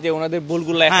আশাবাদী যে ওনাদের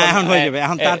ভুলগুলো এখন হয়ে যাবে।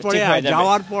 এখন তারপরে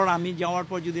যাওয়ার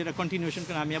পর যদি এটা কন্টিনিউশন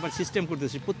করে, আমি আবার সিস্টেম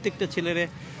করতেছি প্রত্যেকটা ছেলেরে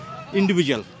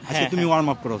ইন্ডিভিজুয়াল, আচ্ছা তুমি ওয়ার্ম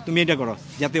আপ করো, তুমি এটা করো,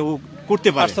 যাতে ও করতে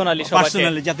পারে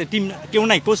পার্সোনালি, যাতে টিম কেউ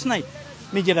নাই, কোচ নাই,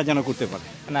 নিজেরা যেন করতে পারে।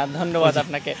 না, ধন্যবাদ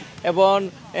আপনাকে। এবং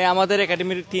আমাদের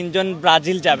একাডেমির 3 জন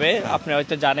ব্রাজিল যাবে, আপনি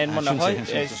হয়তো জানেন মনে হয়,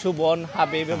 সুবন,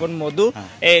 হাবিব এবং মধু।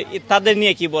 তাদের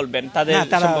নিয়ে কি বলবেন? তাদের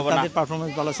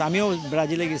পারফরমেন্স ভালো আছে। আমিও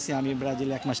ব্রাজিলে গেছি, আমি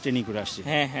ব্রাজিলে 1 মাস ট্রেনিং করে আসছি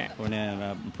ওখানে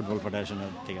ফুটবল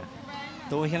ফেডারেশনের থেকে।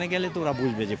 তো ওইখানে গেলে তো ওরা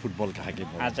বুঝবে যে ফুটবলটা আগে।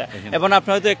 আচ্ছা, এবং আপনি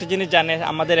হয়তো একটা জিনিস জানেন,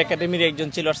 আমাদের একাডেমির একজন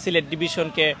ছিল সিলেট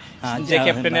ডিভিশনকে যে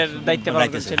ক্যাপ্টেনের দায়িত্ব পালন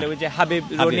করছিল, ওই যে হাবিব,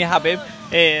 রনি হাবিব,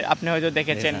 আপনি হয়তো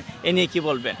দেখেছেন। এ নিয়ে কি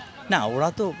বলবেন? না, ওরা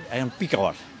তো এখন পিক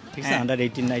আওয়ার, ঠিক আছে, আন্ডার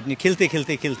 18 19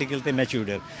 খেলতে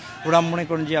ম্যাচিউর্ডের। ওরা মনে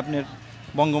করেন যে আপনার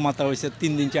বঙ্গমাতা হয়েছে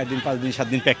 3 দিন 4 দিন 5 দিন 7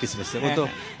 দিন প্র্যাকটিস করছে। ও তো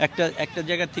একটা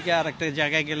জায়গা থেকে আর একটা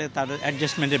জায়গায় গেলে তার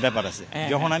অ্যাডজাস্টমেন্টের ব্যাপার আছে।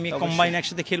 যখন আমি কম্বাইন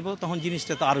একসাথে খেলবো তখন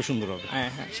জিনিসটা তো আরো সুন্দর হবে।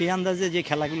 সেই আন্দাজে যে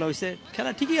খেলাগুলো হয়েছে,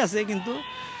 খেলা ঠিকই আছে কিন্তু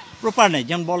প্রপার নাই।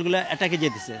 যেমন বলগুলো অ্যাটাকে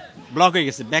যেতেছে, ব্লক হয়ে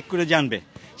গেছে, ব্যাক করে জানবে,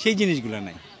 সেই জিনিসগুলো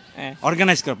নাই।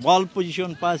 অর্গানাইজ করা, বল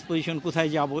পজিশন, পাস পজিশন, কোথায়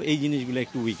যাব, এই জিনিসগুলো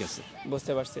একটু উইক আছে।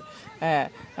 বুঝতে পারছি।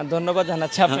 ধন্যবাদ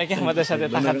জানাচ্ছি আপনাকে আমাদের সাথে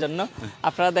থাকার জন্য।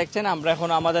 আপনারা দেখছেন, আমরা এখন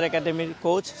আমাদের একাডেমির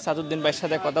কোচ সাদউদ্দিন ভাইয়ের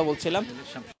সাথে কথা বলছিলাম।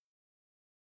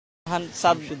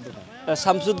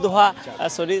 শামসুদ্দোহা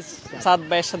সাদ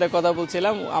ভাইয়ের সাথে কথা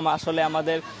বলছিলাম। আসলে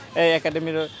আমাদের এই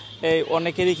একাডেমির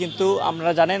অনেকেরই কিন্তু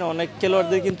আমরা জানেন, অনেক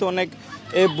খেলোয়াড়দের কিন্তু অনেক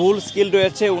ভুল স্কিল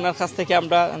রয়েছে। ওনার কাছ থেকে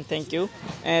আমরা থ্যাংক ইউ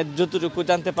যতটুকু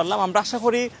জানতে পারলাম। আমরা আশা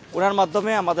করি ওনার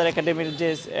মাধ্যমে আমাদের একাডেমির যে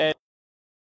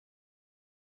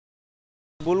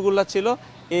ভুলগুলা ছিল,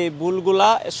 এই ভুলগুলা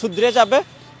শুধরে যাবে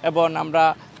এবং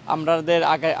আমাদের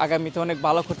আগামীতে অনেক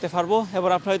ভালো করতে পারবো। এবং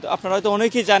আপনারা হয়তো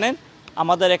অনেকেই জানেন,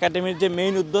 আমাদের একাডেমির যে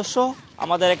মেইন উদ্দেশ্য,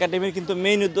 আমাদের একাডেমির কিন্তু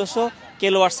মেইন উদ্দেশ্য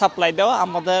খেলোয়াড় সাপ্লাই দেওয়া।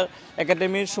 আমাদের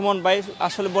একাডেমির সুমন ভাই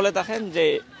আসলে বলে থাকেন যে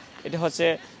এটা হচ্ছে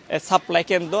সাপ্লাই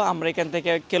কেন্দ্র। আমরা এখান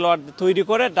থেকে খেলোয়াড় তৈরি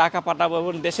করে ঢাকা পাঠাবো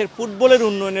এবং দেশের ফুটবলের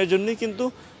উন্নয়নের জন্যই কিন্তু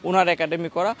ওনার একাডেমি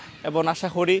করা। এবং আশা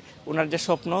করি ওনার যে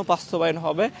স্বপ্ন বাস্তবায়ন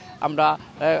হবে। আমরা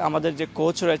আমাদের যে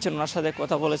কোচ রয়েছেন ওনার সাথে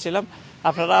কথা বলেছিলাম।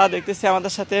 আপনারা দেখতেছি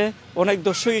আমাদের সাথে অনেক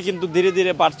দর্শকই কিন্তু ধীরে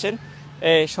ধীরে বাড়ছেন।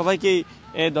 সবাইকেই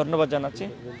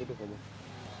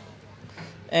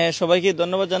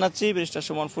ধন্যবাদ জানাচ্ছি ব্যারিস্টার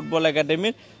সুমন ফুটবল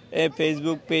একাডেমির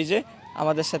ফেসবুক পেজে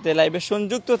আমাদের সাথে লাইভে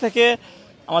সংযুক্ত থেকে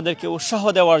আমাদেরকে উৎসাহ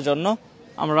দেওয়ার জন্য।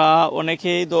 আমরা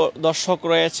অনেকেই দর্শক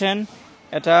রয়েছেন।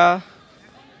 এটা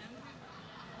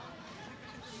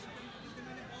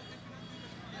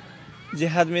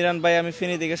জিহাদ মিরান ভাই, আমি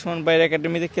ফেনী থেকে সুমন ভাইয়ের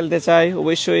একাডেমিতে খেলতে চাই।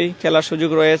 অবশ্যই খেলার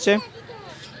সুযোগ রয়েছে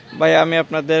ভাই, আমি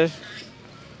আপনাদের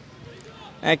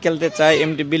খেলতে চাই।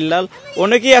 এমডি বিল্লাল,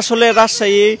 অনেকেই আসলে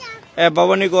রাজশাহী,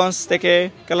 ভবানীগঞ্জ থেকে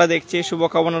খেলা দেখছি।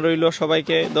 শুভকামনা রইল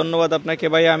সবাইকে। ধন্যবাদ আপনাকে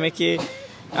ভাই।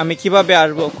 আমি কিভাবে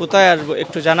আসবো, কোথায় আসবো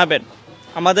একটু জানাবেন।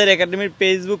 আমাদের একাডেমির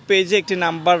ফেসবুক পেজে একটি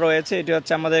নাম্বার রয়েছে, এটি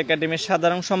হচ্ছে আমাদের একাডেমির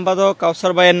সাধারণ সম্পাদক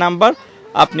কাউসার ভাইয়ের নাম্বার।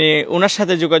 আপনি ওনার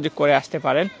সাথে যোগাযোগ করে আসতে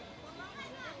পারেন।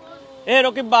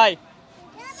 রকিব ভাই,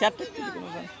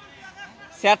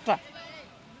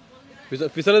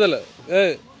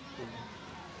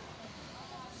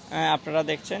 আপনারা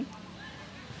দেখছেন,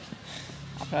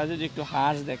 আপনারা যদি একটু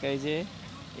হাঁস দেখাই, যে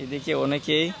এদিকে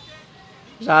অনেকেই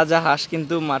রাজা হাঁস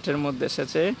কিন্তু মাঠের মধ্যে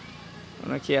এসেছে।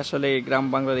 অনেকে আসলে গ্রাম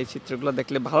বাংলার এই চিত্রগুলো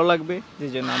দেখলে ভালো লাগবে, যে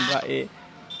জন্য আমরা এই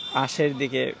হাঁসের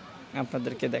দিকে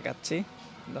আপনাদেরকে দেখাচ্ছি।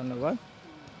 ধন্যবাদ।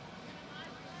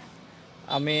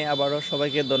 আমি আবারও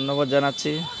সবাইকে ধন্যবাদ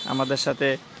জানাচ্ছি আমাদের সাথে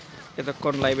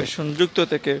এতক্ষণ লাইভে সংযুক্ত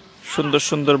থেকে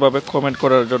সুন্দরভাবে কমেন্ট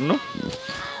করার জন্য।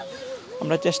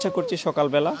 আমরা চেষ্টা করছি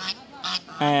সকালবেলা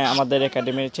আমাদের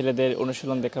একাডেমির ছেলেদের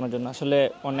অনুশীলন দেখানোর জন্য। আসলে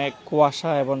অনেক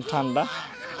কুয়াশা এবং ঠান্ডা,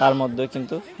 তার মধ্যে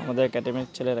কিন্তু আমাদের একাডেমির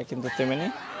ছেলেরা কিন্তু তেমনি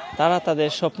তারা তাদের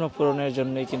স্বপ্ন পূরণের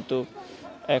জন্যই কিন্তু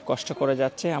কষ্ট করে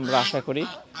যাচ্ছে। আমরা আশা করি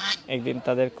একদিন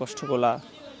তাদের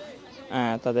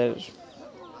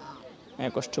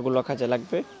কষ্টগুলো কাজে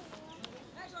লাগবে।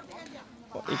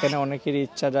 এখানে অনেকেরই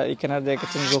ইচ্ছা, এখানে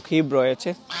দেখেছেন রকিব রয়েছে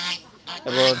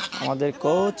এবং আমাদের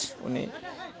কোচ, উনি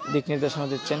দিক নির্দেশনা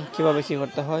দিচ্ছেন কিভাবে কি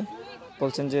করতে হয়।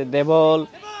 বলছেন যে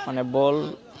বল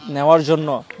নেওয়ার জন্য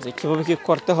যে কীভাবে কী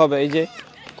করতে হবে, এই যে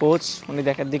কোচ উনি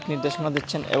দিক নির্দেশনা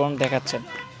দিচ্ছেন এবং দেখাচ্ছেন।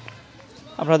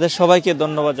 আপনাদের সবাইকে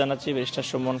ধন্যবাদ জানাচ্ছি ব্যারিস্টার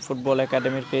সুমন ফুটবল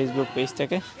একাডেমির ফেসবুক পেজ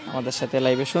থেকে আমাদের সাথে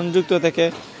লাইভে সংযুক্ত থেকে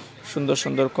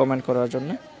সুন্দর কমেন্ট করার জন্য।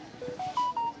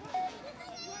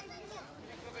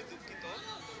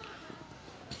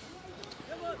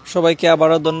 সবাইকে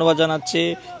আবারও ধন্যবাদ জানাচ্ছি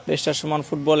ব্যারিস্টার সুমন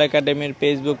ফুটবল একাডেমির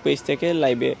ফেসবুক পেজ থেকে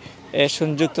লাইভে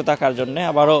সংযুক্ত থাকার জন্য।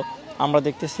 আবারও আমরা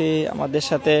দেখতেছি আমাদের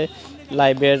সাথে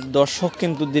লাইভের দর্শক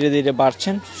কিন্তু ধীরে ধীরে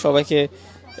বাড়ছেন, সবাইকে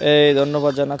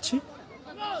ধন্যবাদ জানাচ্ছি।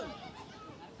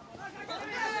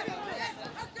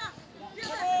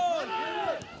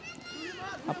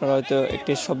 আপনারা হয়তো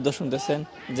একটি শব্দ শুনতেছেন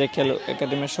যে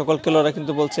একাডেমির সকল খেলোয়াড়রা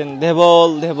কিন্তু বলছেন ধেবল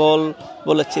ধেবল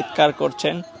বলে চিৎকার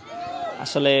করছেন।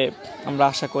 আসলে আমরা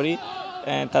আশা করি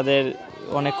তাদের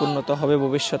অনেক উন্নত হবে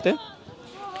ভবিষ্যতে,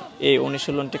 এই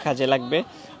অনুশীলনটি কাজে লাগবে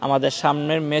আমাদের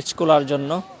সামনের ম্যাচগুলোর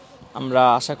জন্য। আমরা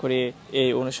আশা করি এই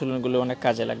অনুশীলনগুলো অনেক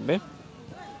কাজে লাগবে।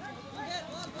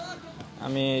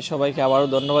 আমি সবাইকে আবারও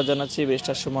ধন্যবাদ জানাচ্ছি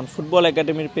ব্যারিস্টার সুমন ফুটবল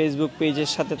একাডেমির ফেসবুক পেজের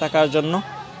সাথে থাকার জন্য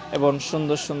এবং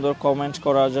সুন্দর সুন্দর কমেন্ট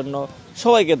করার জন্য।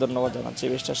 সবাইকে ধন্যবাদ জানাচ্ছি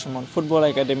ব্যারিস্টার সুমন ফুটবল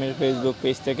একাডেমির ফেসবুক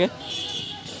পেজ থেকে।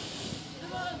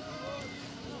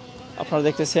 আপনারা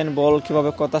দেখতেছেন বল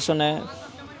কিভাবে কথা শুনে,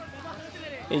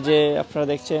 এই যে আপনারা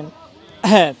দেখছেন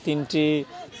তিনটি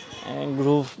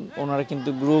গ্রুপ, ওনারা কিন্তু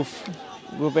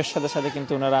গ্রুপের সাথে সাথে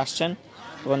কিন্তু ওনারা আসছেন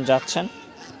এবং যাচ্ছেন।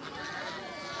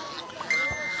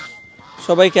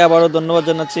 সবাইকে আবারও ধন্যবাদ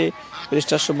জানাচ্ছি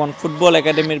ব্যারিস্টার সুমন ফুটবল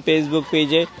একাডেমির ফেসবুক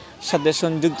পেজে সাথে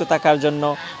সংযুক্ত থাকার জন্য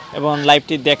এবং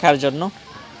লাইভটি দেখার জন্য।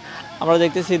 আমরা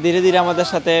দেখতেছি ধীরে ধীরে আমাদের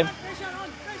সাথে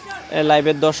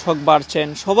লাইভের দর্শক বাড়ছেন,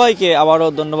 সবাইকে আবারও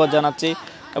ধন্যবাদ জানাচ্ছি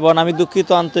এবং আমি দুঃখিত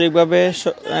আন্তরিকভাবে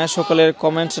সকলের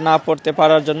কমেন্টস না পড়তে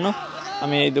পারার জন্য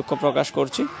আমি এই দুঃখ প্রকাশ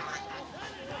করছি।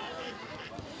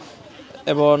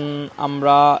 এবং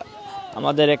আমরা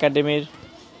আমাদের একাডেমির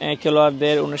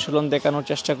খেলোয়াড়দের অনুশীলন দেখানোর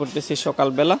চেষ্টা করতেছি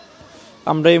সকালবেলা।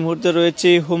 আমরা এই মুহূর্তে রয়েছি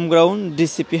home ground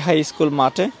DCP high school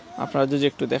মাঠে। আপনারা যদি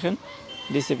একটু দেখেন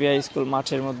ডিসিপি হাই স্কুল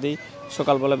মাঠের মধ্যেই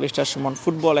সকালবেলা ব্যারিস্টার সুমন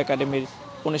ফুটবল একাডেমির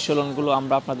অনুশীলনগুলো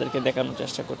আমরা আপনাদেরকে দেখানোর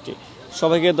চেষ্টা করছি।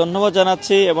 সবাইকে ধন্যবাদ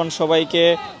জানাচ্ছি এবং সবাইকে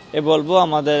বলবো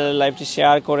আমাদের লাইভটি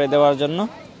শেয়ার করে দেওয়ার জন্য।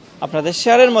 আপনাদের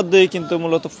শেয়ারের মধ্যেই কিন্তু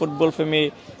মূলত ফুটবল প্রেমী,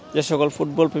 যে সকল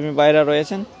ফুটবল প্রেমী ভাইরা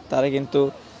রয়েছেন তারা কিন্তু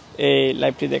এই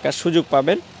লাইভটি দেখার সুযোগ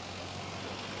পাবেন।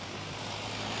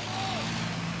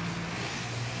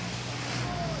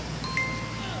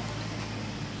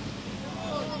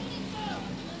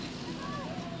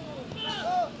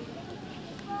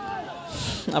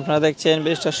 আপনারা দেখছেন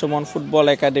ব্যারিস্টার সুমন ফুটবল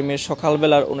একাডেমির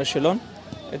সকালবেলার অনুশীলন।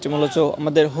 এটি মূলত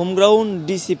আমাদের home ground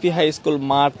DCP high school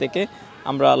মাঠ থেকে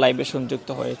আমরা লাইভে সংযুক্ত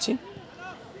হয়েছি।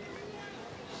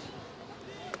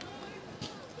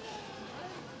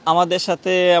 আমাদের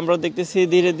সাথে আমরা দেখতেছি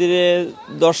ধীরে ধীরে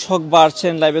দর্শক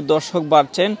বাড়ছেন, লাইভের দর্শক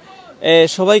বাড়ছেন।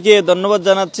 সবাইকে ধন্যবাদ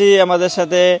জানাচ্ছি আমাদের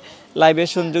সাথে লাইভে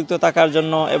সংযুক্ত থাকার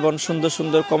জন্য এবং সুন্দর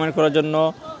সুন্দর কমেন্ট করার জন্য।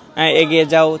 এগিয়ে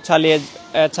যাও,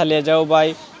 চালিয়ে যাও ভাই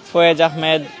ফয়েজ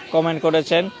আহমেদ কমেন্ট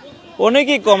করেছেন,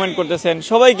 অনেকেই কমেন্ট করতেছেন,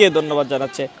 সবাইকে ধন্যবাদ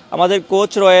জানাচ্ছে। আমাদের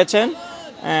কোচ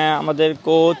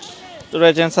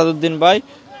রয়েছেন সাদুদ্দিন ভাই,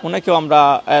 ওনাকেও আমরা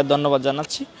ধন্যবাদ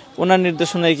জানাচ্ছি। ওনার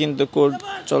নির্দেশনায় কিন্তু কোচ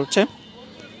চলছে।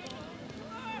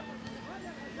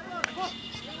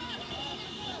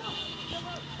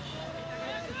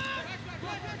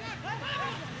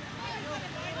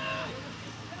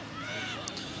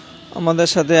 আমাদের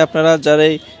সাথে আপনারা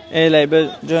যারাই এই লাইভে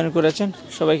জয়েন করেছেন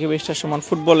সবাইকে ব্যারিস্টার সুমন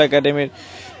ফুটবল একাডেমির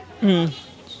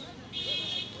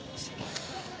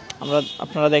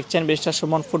আপনারা দেখছেন ব্যারিস্টার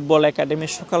সুমন ফুটবল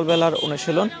একাডেমির সকালবেলার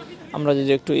অনুশীলন। আমরা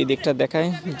যদি একটু এই দিকটা দেখাই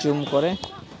জুম করে,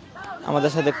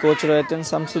 আমাদের সাথে কোচ রয়েছেন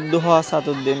শামসুদ্দোহা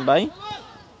সাদুদ্দিন ভাই।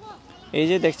 এই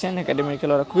যে দেখছেন একাডেমির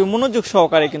খেলোয়াড়রা খুবই মনোযোগ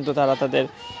সহকারে কিন্তু তারা তাদের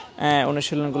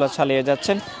অনুশীলনগুলো চালিয়ে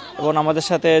যাচ্ছেন। এবং আমাদের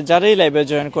সাথে যারাই লাইভে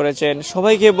জয়েন করেছেন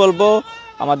সবাইকে বলবো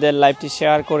আমাদের লাইভটি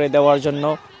শেয়ার করে দেওয়ার জন্য।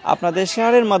 আপনাদের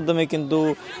শেয়ারের মাধ্যমে কিন্তু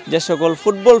যে সকল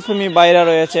ফুটবল প্রেমী ভাইরা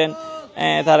রয়েছেন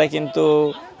তারা কিন্তু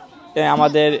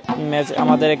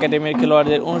আমাদের একাডেমির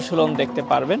খেলোয়াড়দের অনুশীলন দেখতে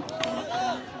পারবেন।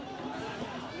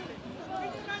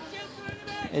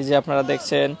 এই যে আপনারা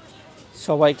দেখছেন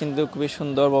সবাই কিন্তু খুবই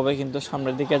সুন্দরভাবে কিন্তু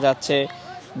সামনের দিকে যাচ্ছে,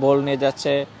 বল নিয়ে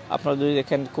যাচ্ছে। আপনারা যদি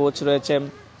দেখেন কোচ রয়েছেন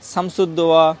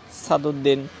শামসুদ্দোহা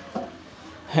সাদুদ্দিন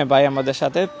ভাই আমাদের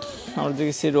সাথে। আমরা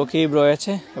দেখছি রকিব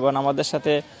রয়েছে এবং আমাদের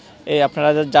সাথে এই আপনারা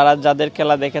যাদের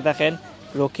খেলা দেখে থাকেন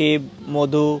রকিব,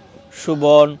 মধু,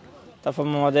 সুবন, তারপর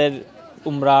আমাদের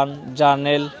উমরান,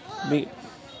 জার্নেল,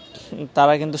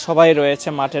 তারা কিন্তু সবাই রয়েছে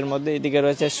মাঠের মধ্যে। এদিকে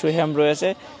রয়েছে সুহেম রয়েছে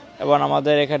এবং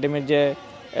আমাদের একাডেমির যে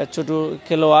ছোট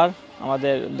খেলোয়াড়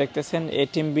আমাদের দেখতেছেন এ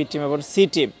টিম, বি টিম এবং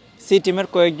সি টিমের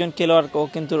কয়েকজন খেলোয়াড়ও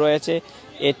কিন্তু রয়েছে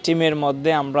এ টিমের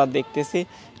মধ্যে। আমরা দেখতেছি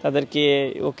তাদেরকে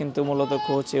ও কিন্তু মূলত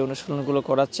কোচ এই অনুশীলনগুলো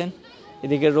করাচ্ছেন।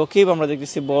 এদিকে রকিব আমরা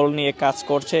দেখতেছি বল নিয়ে কাজ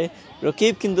করছে।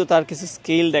 রকিব কিন্তু তার কিছু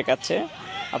স্কিল দেখাচ্ছে,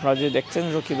 আপনারা যদি দেখছেন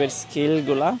রকিবের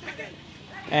স্কিলগুলা।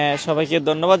 সবাইকে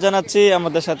ধন্যবাদ জানাচ্ছি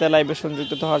আমাদের সাথে লাইভে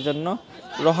সংযুক্ত হওয়ার জন্য।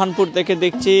 রোহানপুর থেকে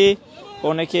দেখছি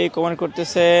অনেকেই কমেন্ট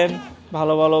করতেছেন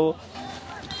ভালো ভালো।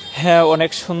 হ্যাঁ,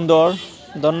 অনেক সুন্দর,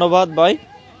 ধন্যবাদ ভাই।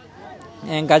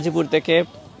 গাজীপুর থেকে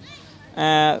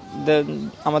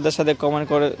আমাদের সাথে কমেন্ট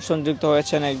করে সংযুক্ত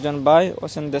হয়েছেন একজন ভাই,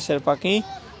 হোসেন দেশের পাখি,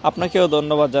 আপনাকেও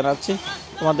ধন্যবাদ জানাচ্ছি।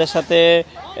 আমাদের সাথে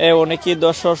অনেকেই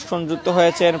দর্শক সংযুক্ত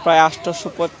হয়েছেন, প্রায়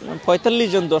 845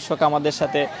 জন দর্শক আমাদের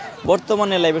সাথে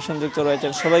বর্তমানে লাইভে সংযুক্ত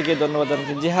রয়েছেন, সবাইকে ধন্যবাদ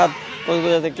জানাচ্ছি। জিহাদ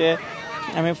কক্সবাজার থেকে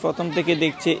আমি প্রথম থেকে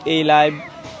দেখছি এই লাইভ।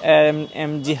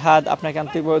 জিহাদ, আপনাকে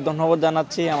আন্তরিকভাবে ধন্যবাদ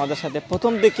জানাচ্ছি আমাদের সাথে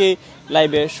প্রথম থেকে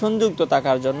লাইভে সংযুক্ত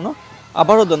থাকার জন্য।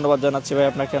 আবারও ধন্যবাদ জানাচ্ছি ভাই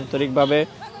আপনাকে আন্তরিকভাবে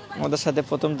আমাদের সাথে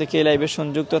প্রথম থেকে লাইভে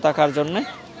সংযুক্ত থাকার জন্য।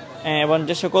 এবং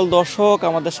যে সকল দর্শক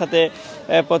আমাদের সাথে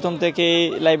প্রথম থেকেই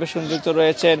লাইভে সংযুক্ত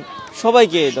রয়েছেন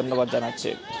সবাইকে ধন্যবাদ জানাচ্ছি।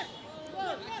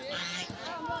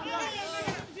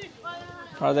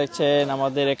 আপনারা দেখছেন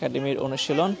আমাদের একাডেমির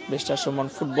অনুশীলন, ব্যারিস্টার সুমন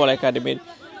ফুটবল একাডেমির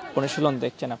অনুশীলন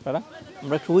দেখছেন আপনারা।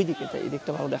 আমরা একটু ওই দিকে যাই, এই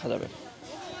দিকটা ভালো দেখা যাবে।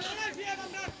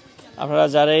 আপনারা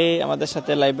যারাই আমাদের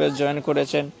সাথে লাইভে জয়েন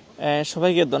করেছেন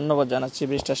সবাইকে ধন্যবাদ জানাচ্ছি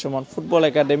ব্যারিস্টার সুমন ফুটবল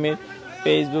একাডেমির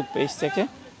ফেসবুক পেজ থেকে।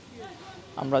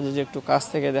 আমরা যদি একটু কাছ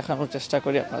থেকে দেখানোর চেষ্টা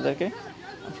করি আপনাদেরকে,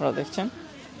 আপনারা দেখছেন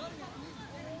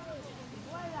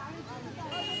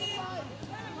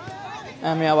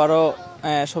আমি আবারও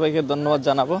সবাইকে ধন্যবাদ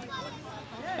জানাবো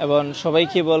এবং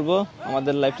সবাইকে বলবো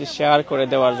আমাদের লাইভটি শেয়ার করে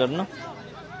দেওয়ার জন্য।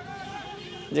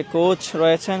 যে কোচ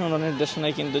রয়েছেন ওনার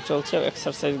নির্দেশনায় কিন্তু চলছে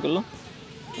এক্সারসাইজগুলো,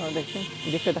 দেখুন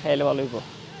দেখে দেখাইলে ভালো হইব।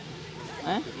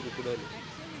 হ্যাঁ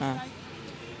হ্যাঁ,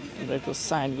 আমরা একটু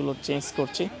সাইডগুলো চেঞ্জ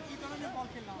করছি।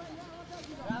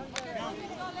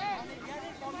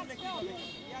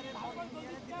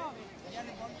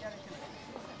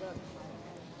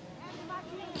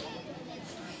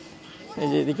 এই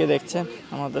যে এদিকে দেখছেন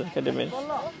আমাদের একাডেমির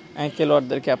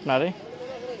খেলোয়াড়দেরকে আপনারে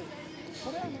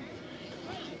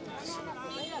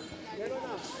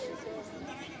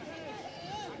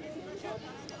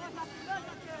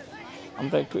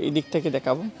আমরা একটু এই দিক থেকে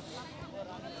দেখাবো।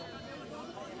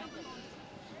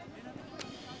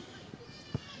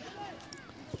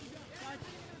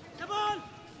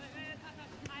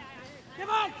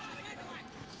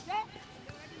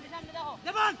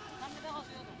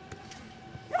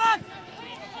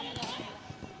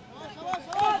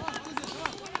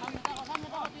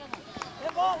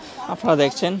 আপনারা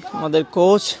দেখছেন আমাদের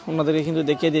কোচ ওনাদেরকে কিন্তু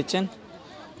দেখিয়ে দিচ্ছেন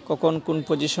কখন কোন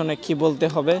পজিশনে কি বলতে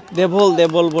হবে।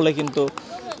 দেবল বলে কিন্তু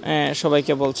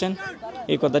সবাইকে বলছেন,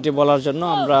 এই কথাটি বলার জন্য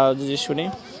আমরা যদি শুনি।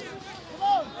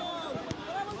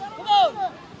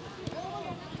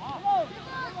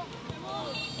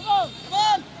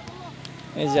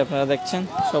 এই যে আপনারা দেখছেন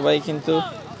সবাই কিন্তু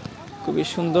খুবই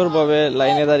সুন্দরভাবে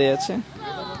লাইনে দাঁড়িয়ে আছে।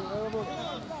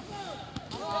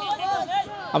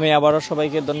 আমি আবারও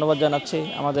সবাইকে ধন্যবাদ জানাচ্ছি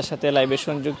আমাদের সাথে লাইভে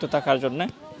সংযুক্ত থাকার জন্য।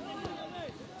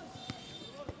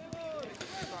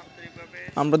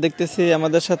 আমরা দেখতেছি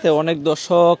আমাদের সাথে অনেক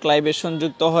দর্শক লাইভে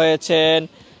সংযুক্ত হয়েছেন।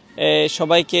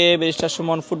 সবাইকে ব্যারিস্টার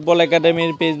সুমন ফুটবল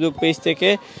একাডেমির ফেসবুক পেজ থেকে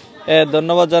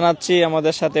ধন্যবাদ জানাচ্ছি।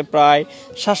 আমাদের সাথে প্রায়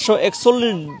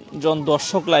 741 জন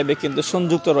দর্শক লাইভে কিন্তু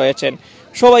সংযুক্ত রয়েছেন,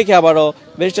 সবাইকে আবারও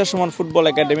ব্যারিস্টার সুমন ফুটবল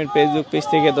একাডেমির ফেসবুক পেজ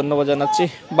থেকে ধন্যবাদ জানাচ্ছি।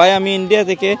 ভাই আমি ইন্ডিয়া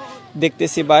থেকে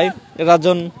দেখতেছি ভাই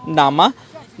রাজন নামা,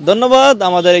 ধন্যবাদ।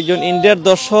 আমাদের একজন ইন্ডিয়ার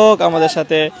দর্শক আমাদের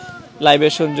সাথে লাইভে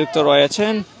সংযুক্ত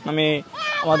রয়েছেন। আমি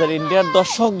আমাদের ইন্ডিয়ার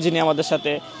দর্শক যিনি আমাদের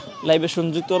সাথে লাইভে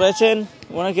সংযুক্ত রয়েছেন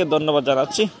ওনাকে ধন্যবাদ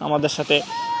জানাচ্ছি আমাদের সাথে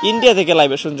ইন্ডিয়া থেকে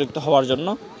লাইভে সংযুক্ত হওয়ার জন্য।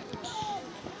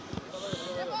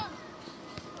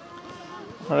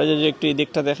 আপনারা যদি একটু এই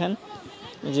দিকটা দেখেন,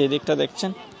 যে দিকটা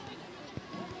দেখছেন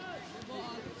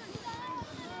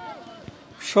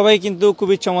সবাই কিন্তু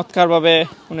খুবই চমৎকারভাবে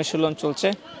অনুশীলন চলছে।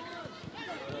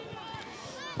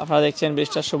 আপনারা দেখছেন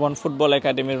ব্যারিস্টার সুমন ফুটবল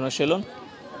একাডেমির অনুশীলন।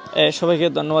 সবাইকে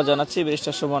ধন্যবাদ জানাচ্ছি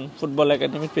ব্যারিস্টার সুমন ফুটবল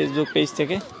একাডেমির ফেসবুক পেজ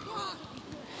থেকে।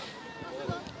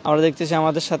 আমরা দেখতেছি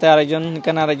আমাদের সাথে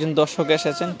আরেকজন দর্শক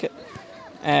এসেছেন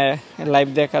লাইভ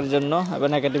দেখার জন্য এবং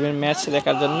একাডেমির ম্যাচ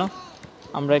দেখার জন্য।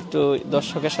 আমরা একটু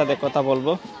দর্শকের সাথে কথা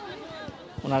বলবো,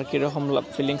 ওনার কীরকম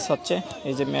ফিলিংস হচ্ছে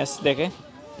এই যে ম্যাচ দেখে,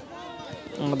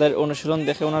 আমাদের অনুশীলন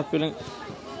দেখে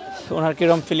ওনার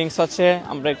কীরকম ফিলিংস হচ্ছে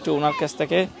আমরা একটু ওনার কাছ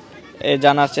থেকে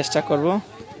জানার চেষ্টা করব।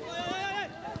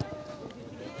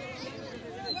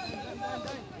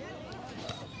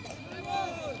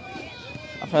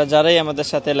 আপনারা যারাই আমাদের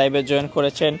সাথে লাইভে জয়েন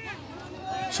করেছেন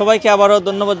সবাইকে আবারও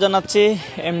ধন্যবাদ জানাচ্ছি।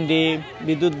 এমডি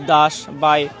বিদ্যুৎ দাস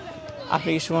ভাই, আপনি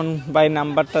কি সুমন ভাই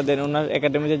নাম্বারটা দেন, ওনার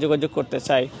একাডেমিতে যোগাযোগ করতে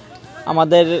চাই।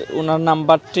 আমাদের ওনার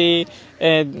নাম্বারটি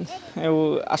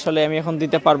আসলে আমি এখন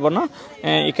দিতে পারবো না,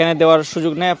 এখানে দেওয়ার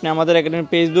সুযোগ নেই। আপনি আমাদের একাডেমির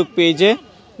ফেসবুক পেজে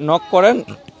নক করেন,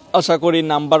 আশা করি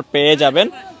নাম্বার পেয়ে যাবেন।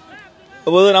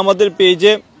 আমাদের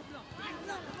পেজে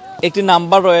একটি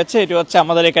নাম্বার রয়েছে, এটি হচ্ছে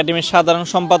আমাদের একাডেমির সাধারণ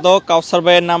সম্পাদক কাউসার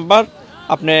ভাইয়ের নাম্বার।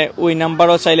 আপনি ওই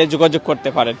নাম্বারও চাইলে যোগাযোগ করতে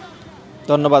পারেন।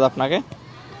 ধন্যবাদ আপনাকে।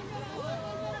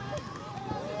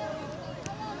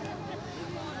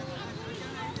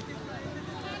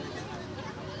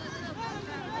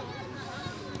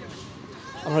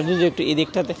 আমরা যদি একটু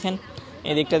এদিকটা দেখেন,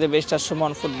 এদিকটাতে ব্যারিস্টার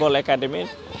সুমন ফুটবল একাডেমির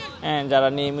যারা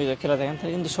নিয়মিত খেলা দেখেন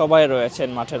তারা কিন্তু সবাই রয়েছেন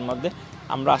মাঠের মধ্যে।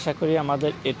 আমরা আশা করি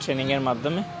আমাদের এই ট্রেনিংয়ের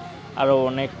মাধ্যমে আরও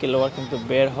অনেক খেলোয়াড় কিন্তু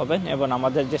বের হবেন এবং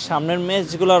আমাদের যে সামনের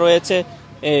ম্যাচগুলো রয়েছে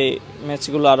এই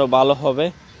ম্যাচগুলো আরও ভালো হবে।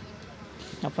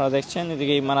 আপনারা দেখছেন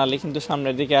এদিকে ইমান আলী কিন্তু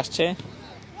সামনের দিকে আসছে,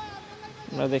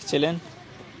 আপনারা দেখছিলেন।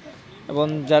 এবং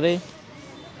যারাই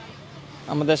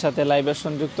আমাদের সাথে লাইভে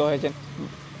সংযুক্ত হয়েছেন,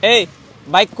 এই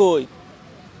বাইক কই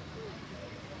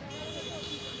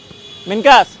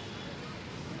মিনকাস,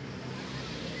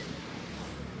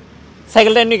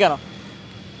 সাইকেলটা এমনি কেন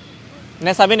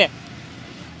নে সাবিনে?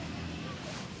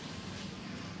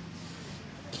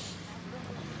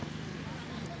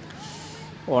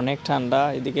 অনেক ঠান্ডা।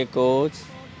 এদিকে কোচ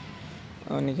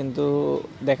উনি কিন্তু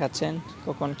দেখাচ্ছেন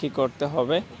কখন কি করতে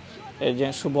হবে। এই যে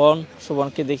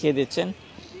সুবনকে দেখিয়ে দিচ্ছেন।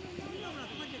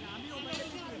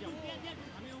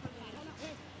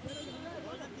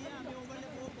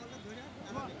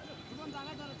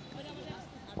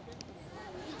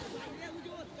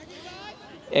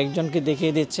 একজনকে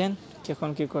দেখিয়ে দিচ্ছেন কখন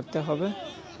কি করতে হবে।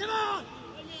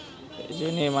 এই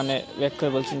জন্য মানে ব্যাক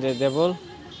করে বলছেন যে দেবল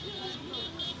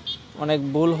অনেক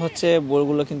ভুল হচ্ছে,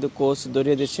 ভুলগুলো কিন্তু কোচ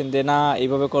ধরিয়ে দিচ্ছেন যে না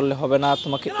এইভাবে করলে হবে না,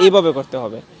 তোমাকে এইভাবে করতে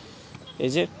হবে। এই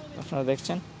যে আপনারা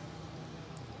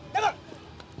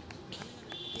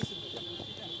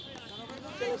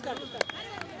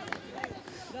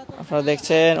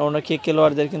দেখছেন অনেক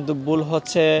খেলোয়াড়দের কিন্তু ভুল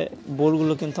হচ্ছে,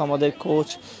 ভুলগুলো কিন্তু আমাদের কোচ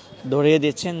ধরিয়ে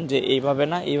দিচ্ছেন যে এইভাবে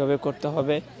না এইভাবে করতে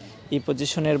হবে, এই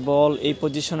পজিশনের বল এই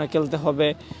পজিশনে খেলতে হবে।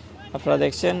 আপনারা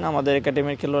দেখছেন আমাদের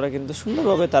একাডেমির খেলোয়াড়রা কিন্তু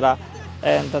সুন্দরভাবে তারা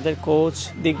তাদের কোচ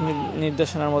দিক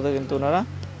নির্দেশনার মতো কিন্তু ওনারা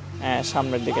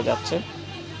সামনের দিকে যাচ্ছে।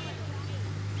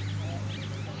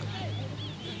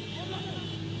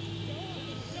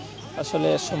 আসলে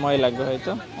সময় লাগবে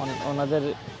হয়তো, ওনাদের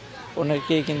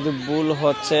অনেকেই কিন্তু ভুল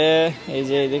হচ্ছে। এই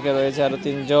যে এদিকে রয়েছে আরো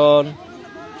 3 জন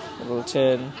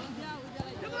বলছেন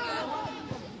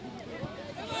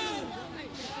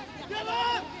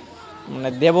মানে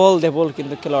দেবল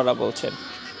কিন্তু খেলোয়াড়রা বলছেন।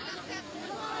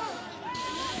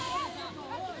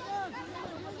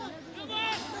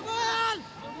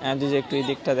 যদি একটু এই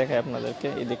দিকটা দেখায় আপনাদেরকে,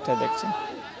 এই দিকটা দেখছেন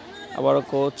আবারও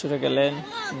কোচ ছুটে গেলেন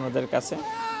ওনাদের কাছে।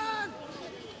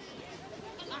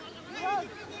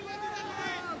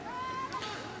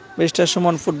 ব্যারিস্টার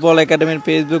সুমন ফুটবল একাডেমির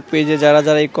ফেসবুক পেজে যারা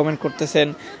এই কমেন্ট করতেছেন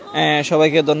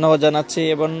সবাইকে ধন্যবাদ জানাচ্ছি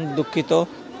এবং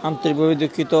আন্তরিকভাবে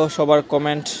দুঃখিত সবার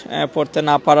কমেন্ট পড়তে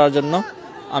না পারার জন্য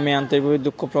আমি আন্তরিকভাবে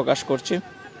দুঃখ প্রকাশ করছি।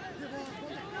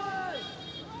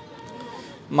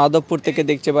 মাধবপুর থেকে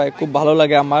দেখছি ভাই, খুব ভালো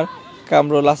লাগে আমার।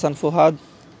 কামরুল হাসান ফুহাদ,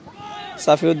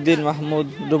 সাফিউদ্দিন মাহমুদ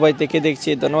দুবাই থেকে দেখছি,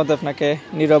 ধন্যবাদ আপনাকে।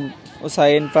 নীরব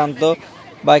হুসাইন প্রান্ত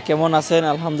ভাই কেমন আছেন?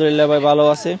 আলহামদুলিল্লাহ ভাই ভালো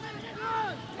আছে।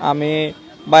 আমি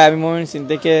ময়মনসিংহ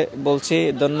থেকে বলছি,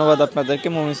 ধন্যবাদ আপনাদেরকে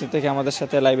ময়মনসিংহ থেকে আমাদের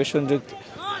সাথে লাইভে সংযুক্ত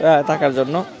থাকার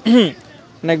জন্য।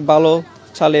 অনেক ভালো,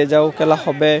 চালিয়ে যাও, খেলা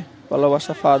হবে।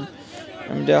 ভালোবাসা ফাদ।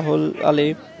 রাহুল আলী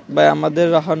ভাই আমাদের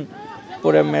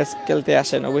রাহানপুরে ম্যাচ খেলতে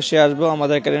আসেন, অবশ্যই আসবো।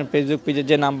 আমাদের এখানে ফেসবুক পেজে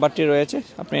যে নাম্বারটি রয়েছে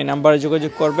আপনি এই নাম্বারে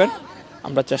যোগাযোগ করবেন,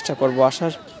 আমরা চেষ্টা করব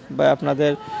আসার। ভাই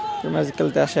আপনাদের ম্যাচ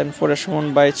খেলতে আসেন। ফোরে সুমন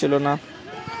ভাই ছিল না।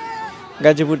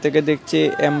 গাজীপুর থেকে দেখছি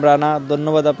এমরানা,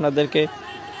 ধন্যবাদ আপনাদেরকে।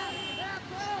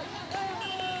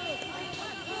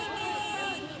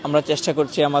 আমরা চেষ্টা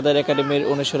করছি আমাদের একাডেমির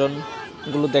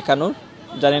অনুশীলনগুলো দেখানোর।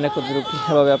 জানি না কতটুকু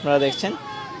কীভাবে আপনারা দেখছেন,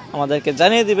 আমাদেরকে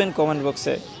জানিয়ে দিবেন কমেন্ট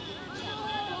বক্সে।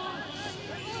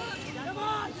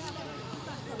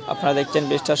 আপনারা দেখছেন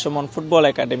ব্যারিস্টার সুমন ফুটবল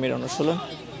একাডেমির অনুশীলন।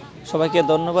 সবাইকে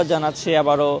ধন্যবাদ জানাচ্ছি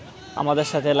আবারও আমাদের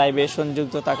সাথে লাইভে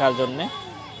সংযুক্ত থাকার জন্যে।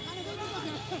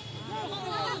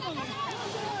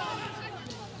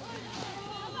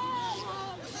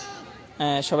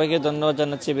 সবাইকে ধন্যবাদ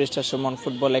জানাচ্ছি ব্যারিস্টার সুমন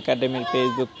ফুটবল একাডেমির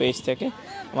ফেসবুক পেজ থেকে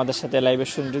আমাদের সাথে লাইভে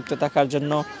সংযুক্ত থাকার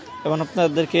জন্য। এবং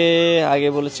আপনাদেরকে আগে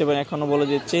বলেছি এবং এখনও বলে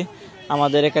দিচ্ছি,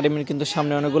 আমাদের একাডেমির কিন্তু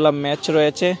সামনে অনেকগুলো ম্যাচ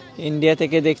রয়েছে। ইন্ডিয়া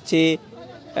থেকে দেখছি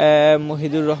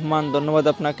মহিদুর রহমান, ধন্যবাদ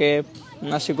আপনাকে।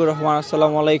 নাসিকুর রহমান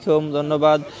আসসালামু আলাইকুম,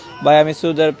 ধন্যবাদ ভাই। আমি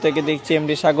সৌদি আরব থেকে দেখছি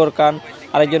এমডি সাগর খান,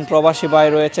 আরেকজন প্রবাসী ভাই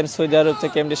রয়েছেন সৌদি আরব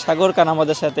থেকে এমডি সাগর খান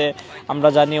আমাদের সাথে। আমরা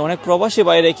জানি অনেক প্রবাসী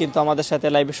বাইরে কিন্তু আমাদের সাথে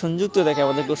লাইভে সংযুক্ত দেখে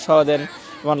আমাদেরকে উৎসাহ দেন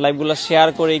এবং লাইভগুলো শেয়ার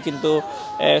করেই কিন্তু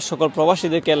সকল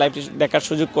প্রবাসীদেরকে লাইভটি দেখার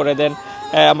সুযোগ করে দেন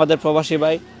আমাদের প্রবাসী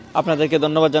ভাই, আপনাদেরকে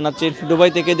ধন্যবাদ জানাচ্ছি।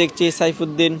 দুবাই থেকে দেখছি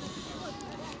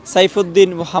সাইফুদ্দিন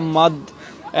মোহাম্মদ,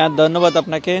 ধন্যবাদ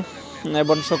আপনাকে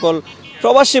এবং সকল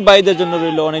প্রবাসী ভাইদের জন্য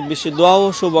রইল অনেক বেশি দোয়া ও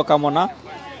শুভকামনা।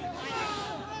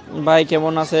 ভাই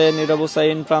কেমন আছে? নীরব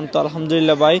হুসাইন প্রান্ত,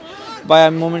 আলহামদুলিল্লাহ ভাই। ভাই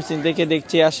আমি ময়মনসিংহ থেকে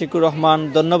দেখছি আশিকুর রহমান,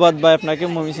 ধন্যবাদ ভাই আপনাকে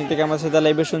ময়মনসিংহ থেকে আমার সাথে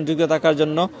লাইভে সংযুক্ত থাকার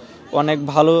জন্য। অনেক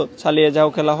ভালো চালিয়ে যাও,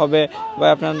 খেলা হবে। ভাই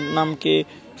আপনার নাম কি?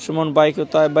 সুমন ভাই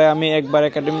কোথায়? ভাই আমি একবার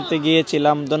একাডেমিতে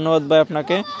গিয়েছিলাম, ধন্যবাদ ভাই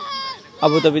আপনাকে।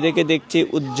 আবুধাবি থেকে দেখছি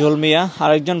উজ্জ্বল মিয়া,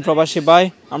 আরেকজন প্রবাসী ভাই।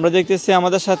 আমরা দেখতেছি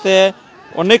আমাদের সাথে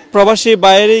অনেক প্রবাসী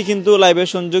বাইরেই কিন্তু লাইভে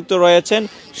সংযুক্ত রয়েছেন,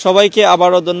 সবাইকে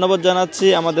আবারও ধন্যবাদ জানাচ্ছি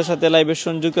আমাদের সাথে লাইভে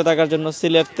সংযুক্ত থাকার জন্য।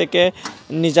 সিলেট থেকে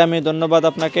নিজামি, ধন্যবাদ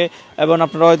আপনাকে। এবং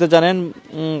আপনারা হয়তো জানেন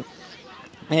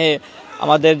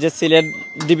আমাদের যে সিলেট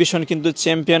ডিভিশন কিন্তু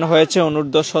চ্যাম্পিয়ন হয়েছে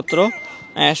অনূর্ধ্ব-17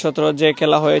 যে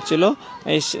খেলা হয়েছিল,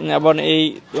 এবং এই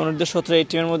অনূর্ধ্ব-17 এই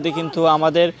টিমের মধ্যে কিন্তু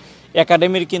আমাদের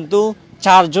একাডেমির কিন্তু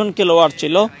 4 জন খেলোয়াড়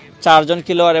ছিল, 4 জন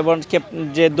খেলোয়াড়। এবং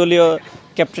যে দলীয়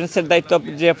ক্যাপ্টেন্সের দায়িত্ব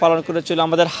যে পালন করেছিল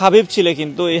আমাদের হাবিব ছিল,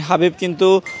 কিন্তু এই হাবিব কিন্তু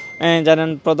জানেন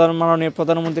মাননীয়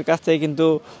প্রধানমন্ত্রীর কাছ থেকে কিন্তু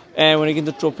উনি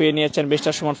কিন্তু ট্রফি নিয়েছেন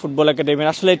ব্যারিস্টার সুমন ফুটবল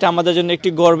একাডেমির। আসলে এটা আমাদের জন্য একটি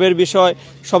গর্বের বিষয়।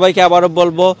 সবাইকে আবারও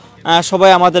বলবো,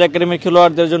 সবাই আমাদের একাডেমির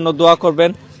খেলোয়াড়দের জন্য দোয়া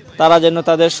করবেন, তারা যেন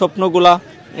তাদের স্বপ্নগুলা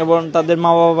এবং তাদের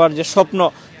মা বাবার যে স্বপ্ন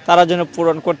তারা যেন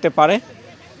পূরণ করতে পারে।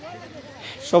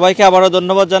 সবাইকে আবারও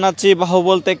ধন্যবাদ জানাচ্ছি।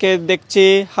 বাহুবল থেকে দেখছি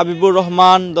হাবিবুর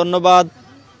রহমান, ধন্যবাদ।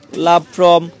 লাভ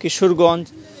ফ্রম কিশোরগঞ্জ,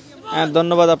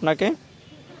 ধন্যবাদ আপনাকে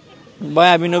ভাই।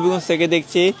 আমি নবীগঞ্জ থেকে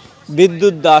দেখছি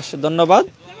বিদ্যুৎ দাস, ধন্যবাদ।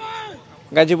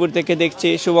 গাজীপুর থেকে দেখছি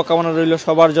শুভকামনা রইল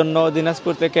সবার জন্য।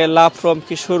 দিনাজপুর থেকে লাভ ফ্রম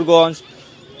কিশোরগঞ্জ,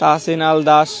 তাহসিন আল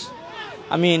দাস।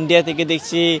 আমি ইন্ডিয়া থেকে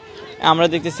দেখছি, আমরা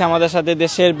দেখতেছি আমাদের সাথে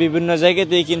দেশের বিভিন্ন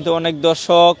জায়গাতেই কিন্তু অনেক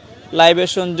দর্শক লাইভে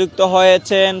সংযুক্ত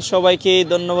হয়েছেন, সবাইকে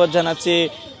ধন্যবাদ জানাচ্ছি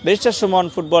ব্যারিস্টার সুমন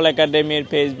ফুটবল একাডেমির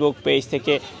ফেসবুক পেজ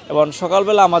থেকে। এবং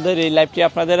সকালবেলা আমাদের এই লাইভটি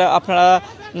আপনারা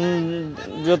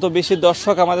যত বেশি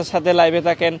দর্শক আমাদের সাথে লাইভে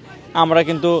থাকেন, আমরা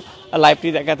কিন্তু লাইভটি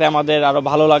দেখাতে আমাদের আরও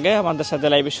ভালো লাগে, আমাদের সাথে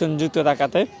লাইভে সংযুক্ত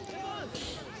থাকাতে।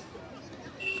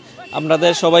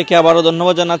 আপনাদের সবাইকে আবারও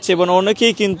ধন্যবাদ জানাচ্ছি। এবং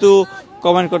অনেকেই কিন্তু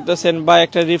কমেন্ট করতেছেন, ভাই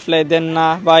একটা রিপ্লাই দেন না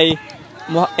ভাই।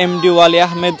 এমডি ওয়ালি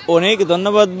আহমেদ অনেক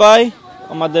ধন্যবাদ ভাই,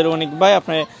 আমাদের অনেক ভাই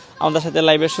আপনি আমাদের সাথে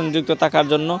লাইভে সংযুক্ত থাকার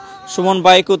জন্য। সুমন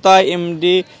ভাই কোথায়?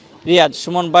 এমডি রিয়াজ,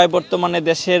 সুমন ভাই বর্তমানে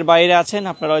দেশের বাইরে আছেন,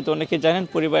 আপনারা হয়তো অনেকেই জানেন।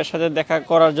 পরিবারের সাথে দেখা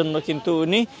করার জন্য কিন্তু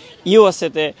উনি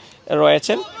ইউএসএতে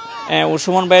রয়েছেন।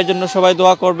 সুমন ভাইয়ের জন্য সবাই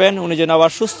দোয়া করবেন, উনি যেন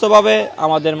আবার সুস্থভাবে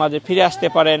আমাদের মাঝে ফিরে আসতে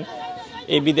পারেন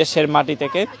এই বিদেশের মাটি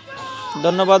থেকে।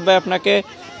 ধন্যবাদ ভাই আপনাকে।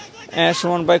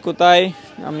 সুমন ভাই কোথায়?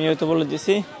 আমি হয়তো বলে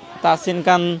দিছি।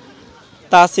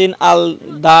 তাসিন আল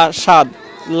দাসাদ,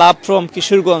 লাভ ফ্রম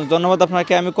কিশোরগঞ্জ, ধন্যবাদ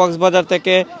আপনাকে। আমি কক্সবাজার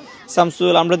থেকে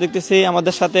শামসুল, আমরা দেখতেছি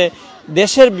আমাদের সাথে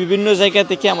দেশের বিভিন্ন জায়গা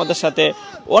থেকে আমাদের সাথে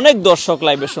অনেক দর্শক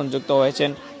লাইভে সংযুক্ত হয়েছেন,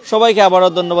 সবাইকে আবারও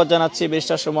ধন্যবাদ জানাচ্ছি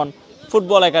ব্যারিস্টার সুমন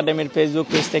ফুটবল একাডেমির ফেসবুক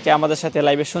পেজ থেকে আমাদের সাথে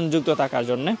লাইভে সংযুক্ত থাকার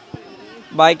জন্য।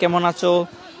 ভাই কেমন আছো?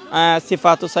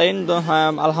 সিফাত হুসাইন,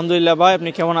 আলহামদুলিল্লাহ ভাই, আপনি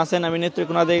কেমন আছেন? আমি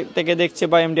নেত্রকোনা থেকে দেখছি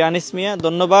ভাই এমডি আনিস মিয়া,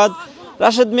 ধন্যবাদ।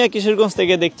 রাশেদ মিয়া কিশোরগঞ্জ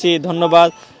থেকে দেখছি, ধন্যবাদ।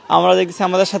 আমরা দেখছি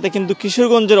আমাদের সাথে কিন্তু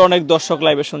কিশোরগঞ্জের অনেক দর্শক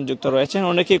লাইভে সংযুক্ত রয়েছেন,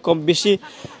 অনেকেই কম বেশি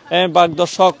ভাগ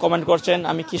দর্শক কমেন্ট করছেন।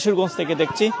 আমি কিশোরগঞ্জ থেকে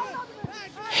দেখছি।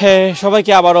 হ্যাঁ,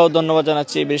 সবাইকে আবারও ধন্যবাদ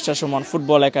জানাচ্ছি ব্যারিস্টার সুমন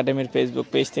ফুটবল একাডেমির ফেসবুক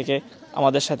পেজ থেকে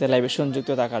আমাদের সাথে লাইভে সংযুক্ত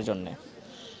থাকার জন্য।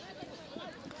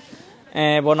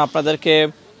 এবং আপনাদেরকে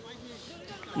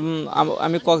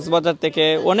আমি কক্সবাজার থেকে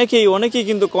অনেকেই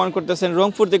কিন্তু কমেন্ট করতেছেন।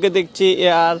 রংপুর থেকে দেখছি এ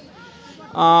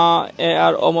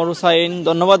আর অমর হুসাইন,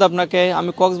 ধন্যবাদ আপনাকে।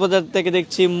 আমি কক্সবাজার থেকে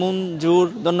দেখছি মুনজুর,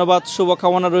 ধন্যবাদ।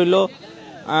 শুভকামনা রইল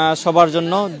সবার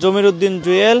জন্য। জমির উদ্দিন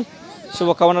জুয়েল,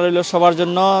 শুভকামনা রইল সবার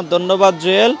জন্য, ধন্যবাদ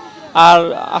জুয়েল। আর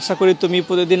আশা করি তুমি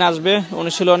প্রতিদিন আসবে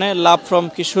অনুশীলনে। লাভ ফ্রম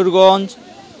কিশোরগঞ্জ,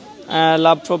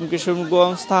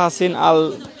 তাহসিন আল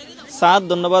সাদ,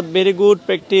 ধন্যবাদ। Very good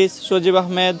practice. সজীব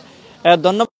আহমেদ,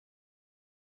 ধন্যবাদ।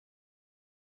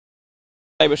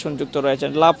 লাইভে সংযুক্ত রয়েছেন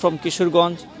লাভ ফ্রম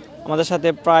কিশোরগঞ্জ, আমাদের সাথে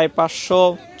প্রায়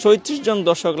 534 জন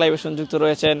দর্শক লাইভে সংযুক্ত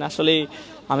রয়েছেন। আসলে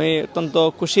আমি অত্যন্ত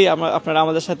খুশি আপনারা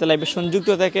আমাদের সাথে লাইভে সংযুক্ত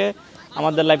থেকে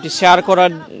আমাদের লাইভটি শেয়ার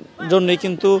করার জন্যই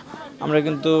কিন্তু আমরা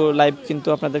কিন্তু লাইভ কিন্তু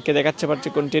আপনাদেরকে দেখাতে পারছি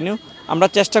কন্টিনিউ। আমরা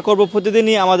চেষ্টা করব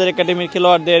প্রতিদিনই আমাদের একাডেমির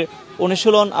খেলোয়াড়দের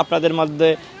অনুশীলন আপনাদের মধ্যে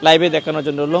লাইভে দেখানোর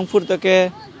জন্য। রংপুর থেকে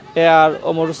আর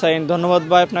অমর হুসাইন, ধন্যবাদ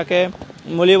ভাই আপনাকে।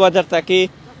 মৌলিবাজার থাকি,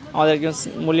 আমাদের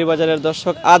মৌলিবাজারের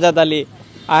দর্শক Azad Ali,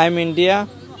 I am India,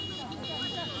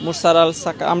 মুরসার আল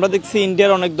সাকা। আমরা দেখছি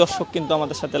ইন্ডিয়ার অনেক দর্শক কিন্তু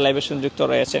আমাদের সাথে লাইভে সংযুক্ত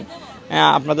রয়েছেন,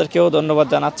 আপনাদেরকেও ধন্যবাদ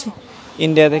জানাচ্ছি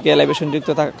ইন্ডিয়া থেকে লাইভে সংযুক্ত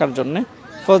থাকার জন্য।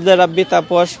 ফজলে রাব্বি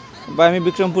তাপস ভাই, আমি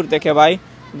বিক্রমপুর থেকে ভাই,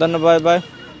 ধন্যবাদ ভাই।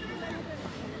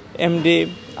 এমডি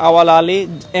আওয়াল আলী,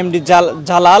 এমডি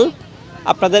জালাল,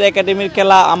 আপনাদের একাডেমির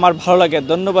খেলা আমার ভালো লাগে,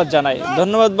 ধন্যবাদ জানাই।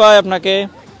 ধন্যবাদ ভাই আপনাকে।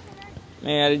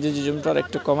 আর এই যে জুমটা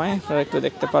একটু কমায় আপনারা একটু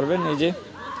দেখতে পারবেন। এই যে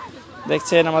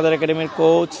দেখছেন আমাদের একাডেমির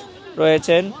কোচ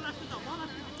রয়েছেন,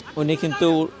 উনি কিন্তু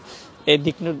এই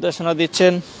দিক নির্দেশনা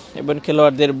দিচ্ছেন এবং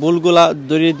খেলোয়াড়দের ভুলগুলা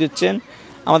ধরিয়ে দিচ্ছেন।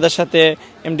 আমাদের সাথে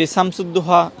এমডি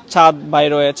শামসুদ্দোহা চাঁদ ভাই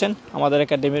রয়েছেন আমাদের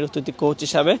একাডেমির অতিথি কোচ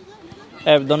হিসাবে।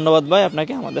 ধন্যবাদ ভাই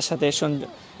আপনাকে আমাদের সাথে।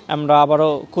 আমরা আবারও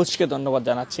কোচকে ধন্যবাদ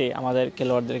জানাচ্ছি আমাদের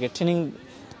খেলোয়াড়দেরকে ট্রেনিং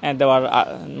দেওয়ার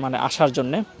মানে আসার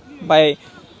জন্যে।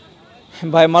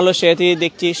 ভাই মালয়েশিয়াতেই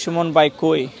দেখছি সুমন ভাই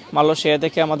কই? মালয়েশিয়া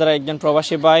থেকে আমাদের একজন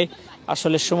প্রবাসী ভাই।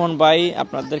 আসলে সুমন ভাই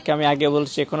আপনাদেরকে আমি আগে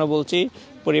বলছি, এখনও বলছি,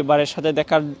 পরিবারের সাথে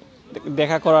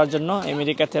দেখা করার জন্য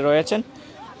আমেরিকাতে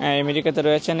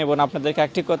রয়েছেন এবং আপনাদেরকে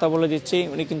একটি কথা বলে দিচ্ছি,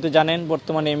 উনি কিন্তু জানেন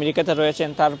বর্তমানে আমেরিকাতে রয়েছেন,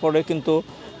 তারপরে কিন্তু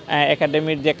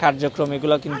একাডেমির যে কার্যক্রম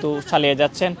এগুলো কিন্তু চালিয়ে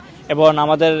যাচ্ছেন। এবং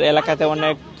আমাদের এলাকাতে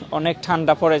অনেক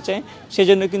ঠান্ডা পড়েছে, সেই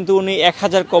জন্য কিন্তু উনি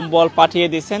 1000 কম্বল পাঠিয়ে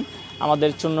দিয়েছেন আমাদের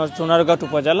চুনারঘাট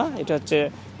উপজেলা, এটা হচ্ছে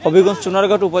হবিগঞ্জ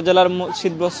চুনারঘাট উপজেলার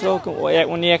শীতবস্ত্র।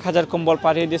 উনি 1000 কম্বল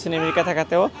পাঠিয়ে দিয়েছেন আমেরিকা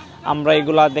থাকাতেও। আমরা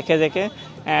এগুলা দেখে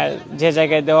যে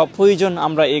জায়গায় দেওয়া প্রয়োজন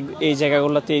আমরা এই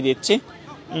জায়গাগুলোতেই দিচ্ছি।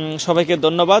 সবাইকে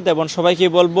ধন্যবাদ এবং সবাইকে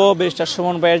বলবো ব্যারিস্টার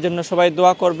সুমন ভাইয়ের জন্য সবাই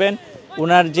দোয়া করবেন।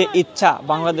 ওনার যে ইচ্ছা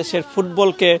বাংলাদেশের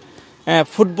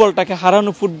ফুটবলটাকে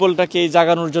হারানো ফুটবলটাকে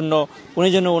জাগানোর জন্য উনি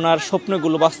যেন ওনার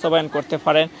স্বপ্নগুলো বাস্তবায়ন করতে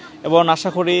পারেন। এবং আশা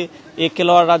করি এই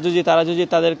খেলোয়াড়রা যদি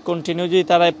তাদের কন্টিনিউ যদি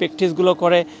তারা প্র্যাকটিসগুলো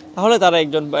করে তাহলে তারা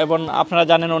একজন, এবং আপনারা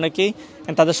জানেন অনেকেই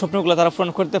তাদের স্বপ্নগুলো তারা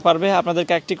পূরণ করতে পারবে।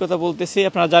 আপনাদেরকে একটি কথা বলতেছি,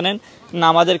 আপনারা জানেন না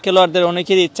আমাদের খেলোয়াড়দের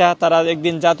অনেকেরই ইচ্ছা তারা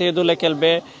একদিন জাতীয় দলে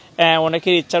খেলবে,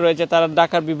 অনেকের ইচ্ছা রয়েছে তারা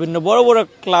ঢাকার বিভিন্ন বড় বড়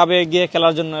ক্লাবে গিয়ে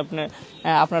খেলার জন্য।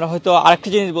 আপনারা হয়তো আরেকটা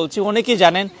জিনিস বলছি, অনেকেই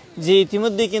জানেন যে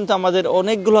ইতিমধ্যেই কিন্তু আমাদের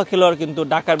অনেকগুলো খেলোয়াড় কিন্তু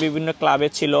ঢাকার বিভিন্ন ক্লাবে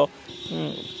ছিল,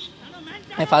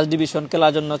 ফার্স্ট ডিভিশন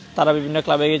খেলার জন্য তারা বিভিন্ন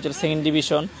ক্লাবে গিয়েছিল, সেকেন্ড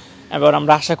ডিভিশন। এবার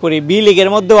আমরা আশা করি বি লিগের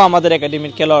মধ্যেও আমাদের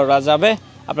একাডেমির খেলোয়াড়রা যাবে।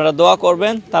 আপনারা দোয়া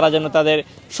করবেন তারা যেন তাদের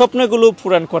স্বপ্নগুলো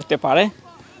পূরণ করতে পারে।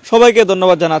 সবাইকে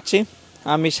ধন্যবাদ জানাচ্ছি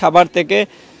আমি সাভার থেকে।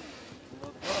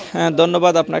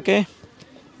 ধন্যবাদ আপনাকে।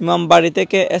 ইমামবাড়ি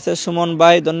থেকে এস এস সুমন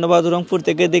ভাই ধন্যবাদ। রংপুর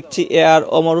থেকে দেখছি আর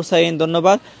ওমর হুসাইন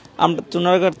ধন্যবাদ। আমরা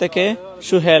চুনারঘাট থেকে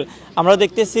সুহেল। আমরা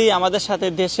দেখতেছি আমাদের সাথে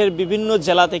দেশের বিভিন্ন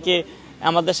জেলা থেকে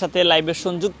আমাদের সাথে লাইভে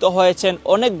সংযুক্ত হয়েছেন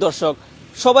অনেক দর্শক।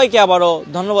 সবাইকে আবারও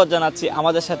ধন্যবাদ জানাচ্ছি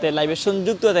আমাদের সাথে লাইভে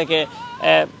সংযুক্ত থেকে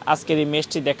আজকের এই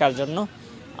ম্যাচটি দেখার জন্য।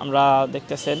 আমরা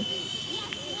দেখতেছেন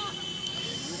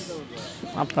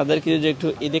আপনাদেরকে যদি একটু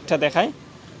এই দিকটা দেখায়,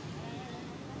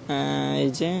 এই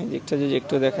যে দিকটা যদি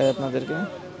একটু দেখায় আপনাদেরকে,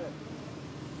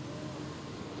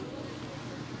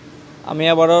 আমি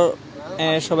আবারও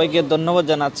সবাইকে ধন্যবাদ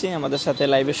জানাচ্ছি আমাদের সাথে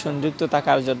লাইভে সংযুক্ত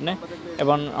থাকার জন্য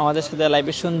এবং আমাদের সাথে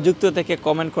লাইভে সংযুক্ত থেকে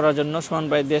কমেন্ট করার জন্য। সুমন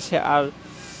ভাই দেশে আর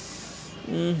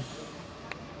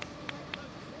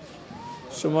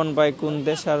সুমন ভাই কোন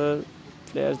দেশের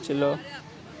প্লেয়ার ছিল?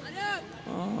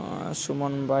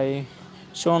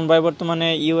 সুমন ভাই বর্তমানে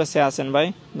ইউএসএ আছেন ভাই,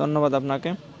 ধন্যবাদ আপনাকে।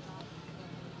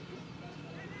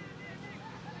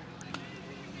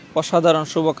 অসাধারণ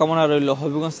শুভকামনা রইল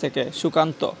হবিগঞ্জ থেকে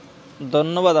সুকান্ত,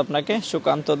 ধন্যবাদ আপনাকে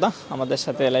সুকান্ত দা আমাদের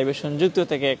সাথে লাইভে সংযুক্ত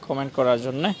থেকে কমেন্ট করার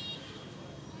জন্য।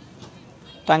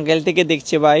 টাঙ্গাইল থেকে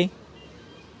দেখছি ভাই,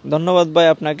 ধন্যবাদ ভাই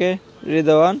আপনাকে।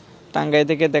 রিদওয়ান টাঙ্গাইল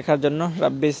থেকে দেখার জন্য,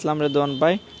 রাব্বি ইসলাম রিদওয়ান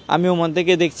ভাই। আমি ওমান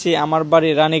থেকে দেখছি, আমার বাড়ি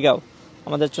রানীগাঁও,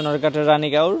 আমাদের চুনারঘাটের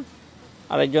রানীগাঁওর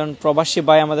আরেকজন প্রবাসী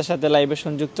ভাই আমাদের সাথে লাইভে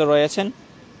সংযুক্ত রয়েছেন।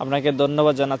 আপনাকে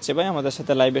ধন্যবাদ জানাচ্ছি ভাই আমাদের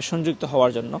সাথে লাইভে সংযুক্ত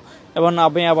হওয়ার জন্য। এবং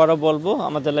আমি আবারও বলবো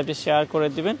আমাদের লাইভটি শেয়ার করে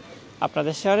দিবেন।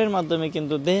 আপনাদের শেয়ারের মাধ্যমে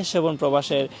কিন্তু দেশ এবং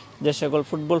প্রবাসের যে সকল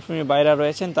ফুটবল প্রেমী ভাইরা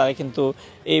রয়েছেন তারা কিন্তু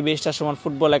এই ব্যারিস্টার সুমন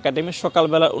ফুটবল একাডেমির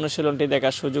সকালবেলার অনুশীলনটি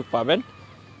দেখার সুযোগ পাবেন।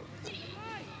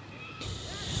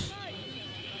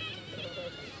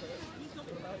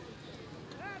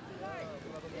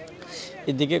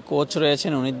 এদিকে কোচ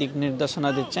রয়েছেন, উনি দিক নির্দেশনা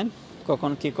দিচ্ছেন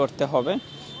কখন কি করতে হবে।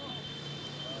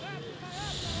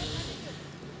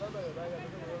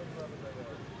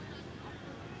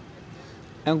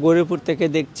 গৌরীপুর থেকে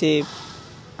দেখছি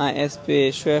এসপি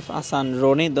শোয়েফ হাসান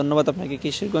রনি, ধন্যবাদ আপনাকে।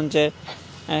 কিশোরগঞ্জের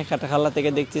কাটাখালা থেকে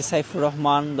দেখছি সাইফুর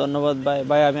রহমান, ধন্যবাদ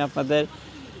ভাই। আমি আপনাদের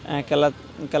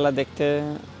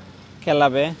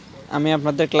খেলাবে আমি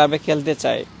আপনাদের ক্লাবে খেলতে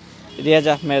চাই। রিয়াজ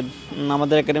আহমেদ,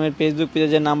 আমাদের একাডেমির ফেসবুক পেজে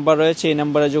যে নাম্বার রয়েছে এই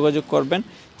নাম্বারে যোগাযোগ করবেন।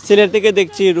 সিলেট থেকে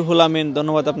দেখছি রুহুল আমিন,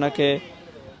 ধন্যবাদ আপনাকে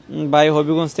ভাই।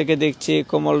 হবিগঞ্জ থেকে দেখছি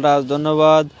কমল রাজ,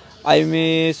 ধন্যবাদ। আমি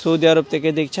সৌদি আরব থেকে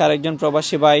দেখছি আরেকজন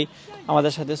প্রবাসী ভাই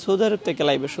আমাদের সাথে সৌদি আরব থেকে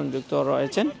লাইভে সংযুক্ত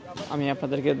রয়েছেন, আমি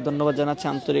আপনাদেরকে ধন্যবাদ জানাচ্ছি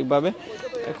আন্তরিকভাবে।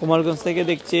 কোমলগঞ্জ থেকে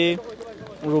দেখছি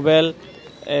রুবেল,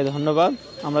 ধন্যবাদ।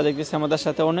 আমরা দেখতেছি আমাদের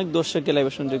সাথে অনেক দর্শক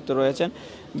লাইভে সংযুক্ত রয়েছেন,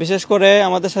 বিশেষ করে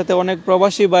আমাদের সাথে অনেক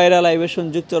প্রবাসী ভাইরা লাইভে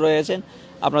সংযুক্ত রয়েছেন,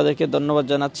 আপনাদেরকে ধন্যবাদ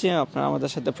জানাচ্ছি আপনারা আমাদের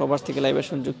সাথে প্রবাস থেকে লাইভে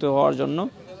সংযুক্ত হওয়ার জন্য।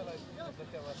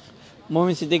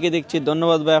 মমিনসি থেকে দেখছি,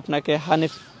 ধন্যবাদ ভাই আপনাকে।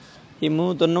 হানিফ হিমু,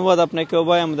 ধন্যবাদ আপনাকেও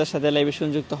ভাই আমাদের সাথে লাইভে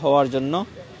সংযুক্ত হওয়ার জন্য।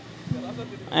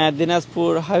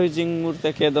 দিনাজপুর হাউজিং মোড়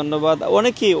থেকে ধন্যবাদ।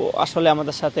 অনেকেই আসলে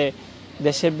আমাদের সাথে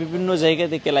দেশের বিভিন্ন জায়গা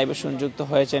থেকে লাইভে সংযুক্ত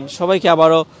হয়েছেন, সবাইকে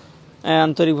আবারও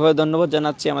আন্তরিকভাবে ধন্যবাদ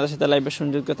জানাচ্ছি আমাদের সাথে লাইভে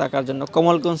সংযুক্ত থাকার জন্য।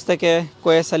 কমলগঞ্জ থেকে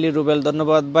কয়েস আলী রুবেল,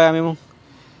 ধন্যবাদ ভাই। আমি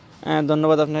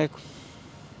ধন্যবাদ আপনাকে।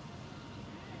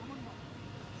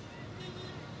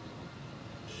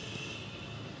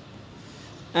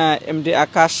 এমডি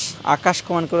আকাশ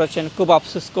কমেন্ট করেছেন, খুব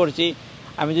আফসোস করছি,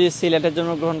 আমি যদি সিলেটের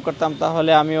জন্য গ্রহণ করতাম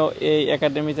তাহলে আমিও এই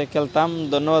একাডেমিতে খেলতাম।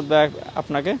 ধন্যবাদ ভাই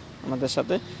আপনাকে আমাদের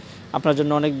সাথে, আপনার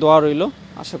জন্য অনেক দোয়া রইল,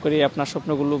 আশা করি আপনার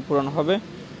স্বপ্নগুলো পূরণ হবে।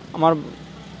 আমার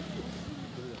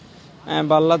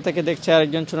বাল্লা থেকে দেখছে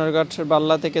আরেকজন, সোনারঘাট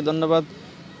বাল্লা থেকে ধন্যবাদ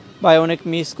ভাই, অনেক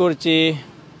মিস করছি।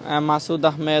 মাসুদ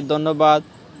আহমেদ, ধন্যবাদ।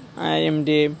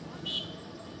 এমডি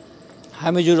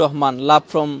হামিজুর রহমান, লাভ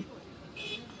ফ্রম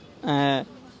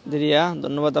দিরিয়া,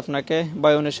 ধন্যবাদ আপনাকে।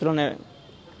 বায়ু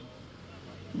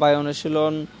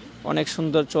অনুশীলন অনেক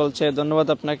সুন্দর চলছে, ধন্যবাদ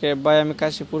আপনাকে ভাই। আমি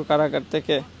কাশীপুর কারাগার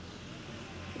থেকে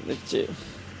দেখছি,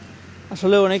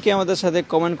 আসলে অনেকে আমাদের সাথে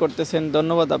কমেন্ট করতেছেন,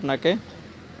 ধন্যবাদ আপনাকে।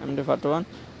 এমডি ফাটোয়ান,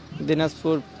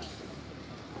 দিনাজপুর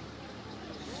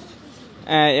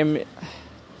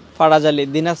ফারাজ আলী,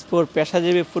 দিনাজপুর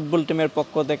পেশাজীবী ফুটবল টিমের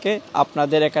পক্ষ থেকে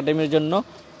আপনাদের একাডেমির জন্য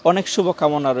অনেক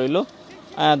শুভকামনা রইল।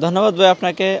 ধন্যবাদ ভাই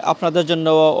আপনাকে, আপনাদের জন্য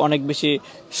অনেক বেশি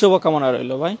শুভকামনা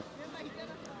রইল ভাই।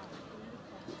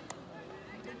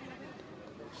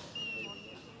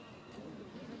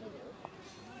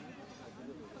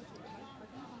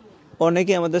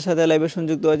 অনেকে আমাদের সাথে লাইভে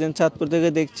সংযুক্ত হয়েছেন, চাঁদপুর থেকে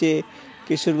দেখছি,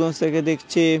 কিশোরগঞ্জ থেকে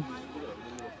দেখছি,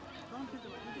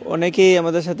 অনেকেই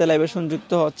আমাদের সাথে লাইভে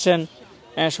সংযুক্ত হচ্ছেন।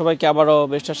 সবাইকে আবারও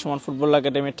বেস্টার সুমন ফুটবল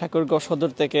একাডেমি ঠাকুরগাঁও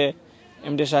সদর থেকে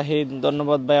এমডি শাহিদ,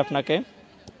 ধন্যবাদ ভাই আপনাকে।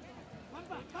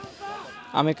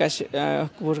 আমি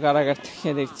কাশীপুর কারাগার থেকে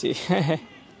দেখছি,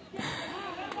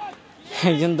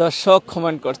 একজন দর্শক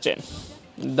কমেন্ট করছেন,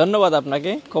 ধন্যবাদ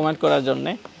আপনাকে কমেন্ট করার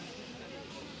জন্যে।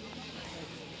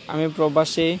 আমি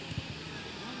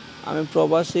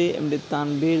প্রবাসী এমডি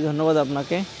তানভীর, ধন্যবাদ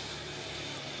আপনাকে।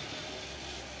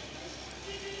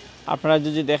 আপনারা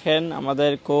যদি দেখেন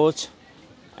আমাদের কোচ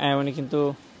উনি কিন্তু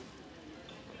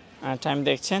টাইম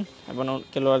দেখছেন এবং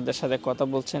খেলোয়াড়দের সাথে কথা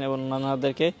বলছেন এবং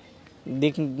ওনাদেরকে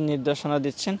দিক নির্দেশনা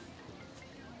দিচ্ছেন।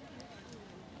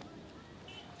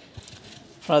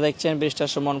 আপনারা দেখছেন বেস্টার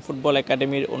সুমন ফুটবল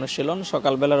একাডেমির অনুশীলন,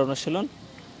 সকালবেলার অনুশীলন।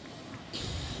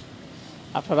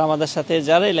 আপনারা আমাদের সাথে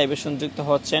যারাই লাইভে সংযুক্ত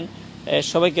হচ্ছেন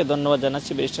সবাইকে ধন্যবাদ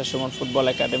জানাচ্ছি বেস্টার সুমন ফুটবল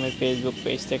একাডেমির ফেসবুক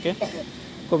পেজ থেকে।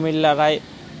 কুমিল্লা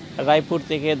রায়পুর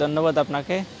থেকে ধন্যবাদ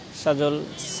আপনাকে। সাজল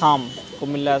সাম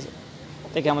কুমিল্লা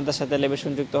থেকে আমাদের সাথে লাইভে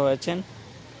সংযুক্ত হয়েছেন।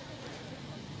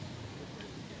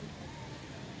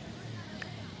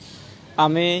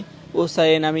 আমি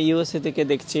উসাইন, আমি ইউএসএ থেকে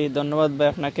দেখছি, ধন্যবাদ ভাই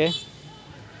আপনাকে।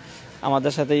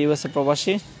 আমাদের সাথে ইউএসএ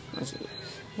প্রবাসী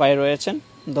ভাই রয়েছেন,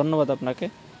 ধন্যবাদ আপনাকে।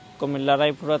 কুমিল্লা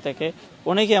রায়পুরা থেকে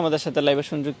অনেকেই আমাদের সাথে লাইভে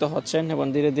সংযুক্ত হচ্ছেন এবং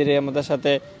ধীরে ধীরে আমাদের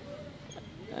সাথে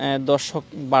দর্শক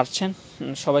বাড়ছেন,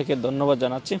 সবাইকে ধন্যবাদ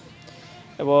জানাচ্ছি।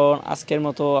 এবং আজকের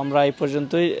মতো আমরা এই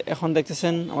পর্যন্তই। এখন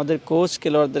দেখতেছেন আমাদের কোচ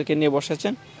খেলোয়াড়দেরকে নিয়ে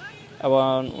বসেছেন এবং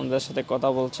ওনাদের সাথে কথা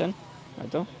বলছেন।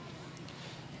 হয়তো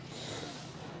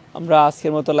আমরা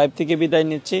আজকের মতো লাইভ থেকে বিদায়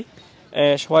নিচ্ছি।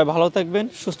 সবাই ভালো থাকবেন,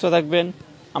 সুস্থ থাকবেন।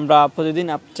 আমরা প্রতিদিন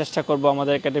চেষ্টা করব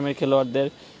আমাদের একাডেমির খেলোয়াড়দের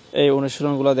এই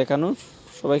অনুশীলনগুলো দেখানোর।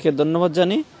 সবাইকে ধন্যবাদ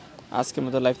জানিয়ে আজকের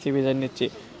মতো লাইভ থেকে বিদায় নিচ্ছি।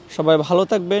 সবাই ভালো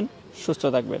থাকবেন, সুস্থ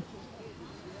থাকবেন।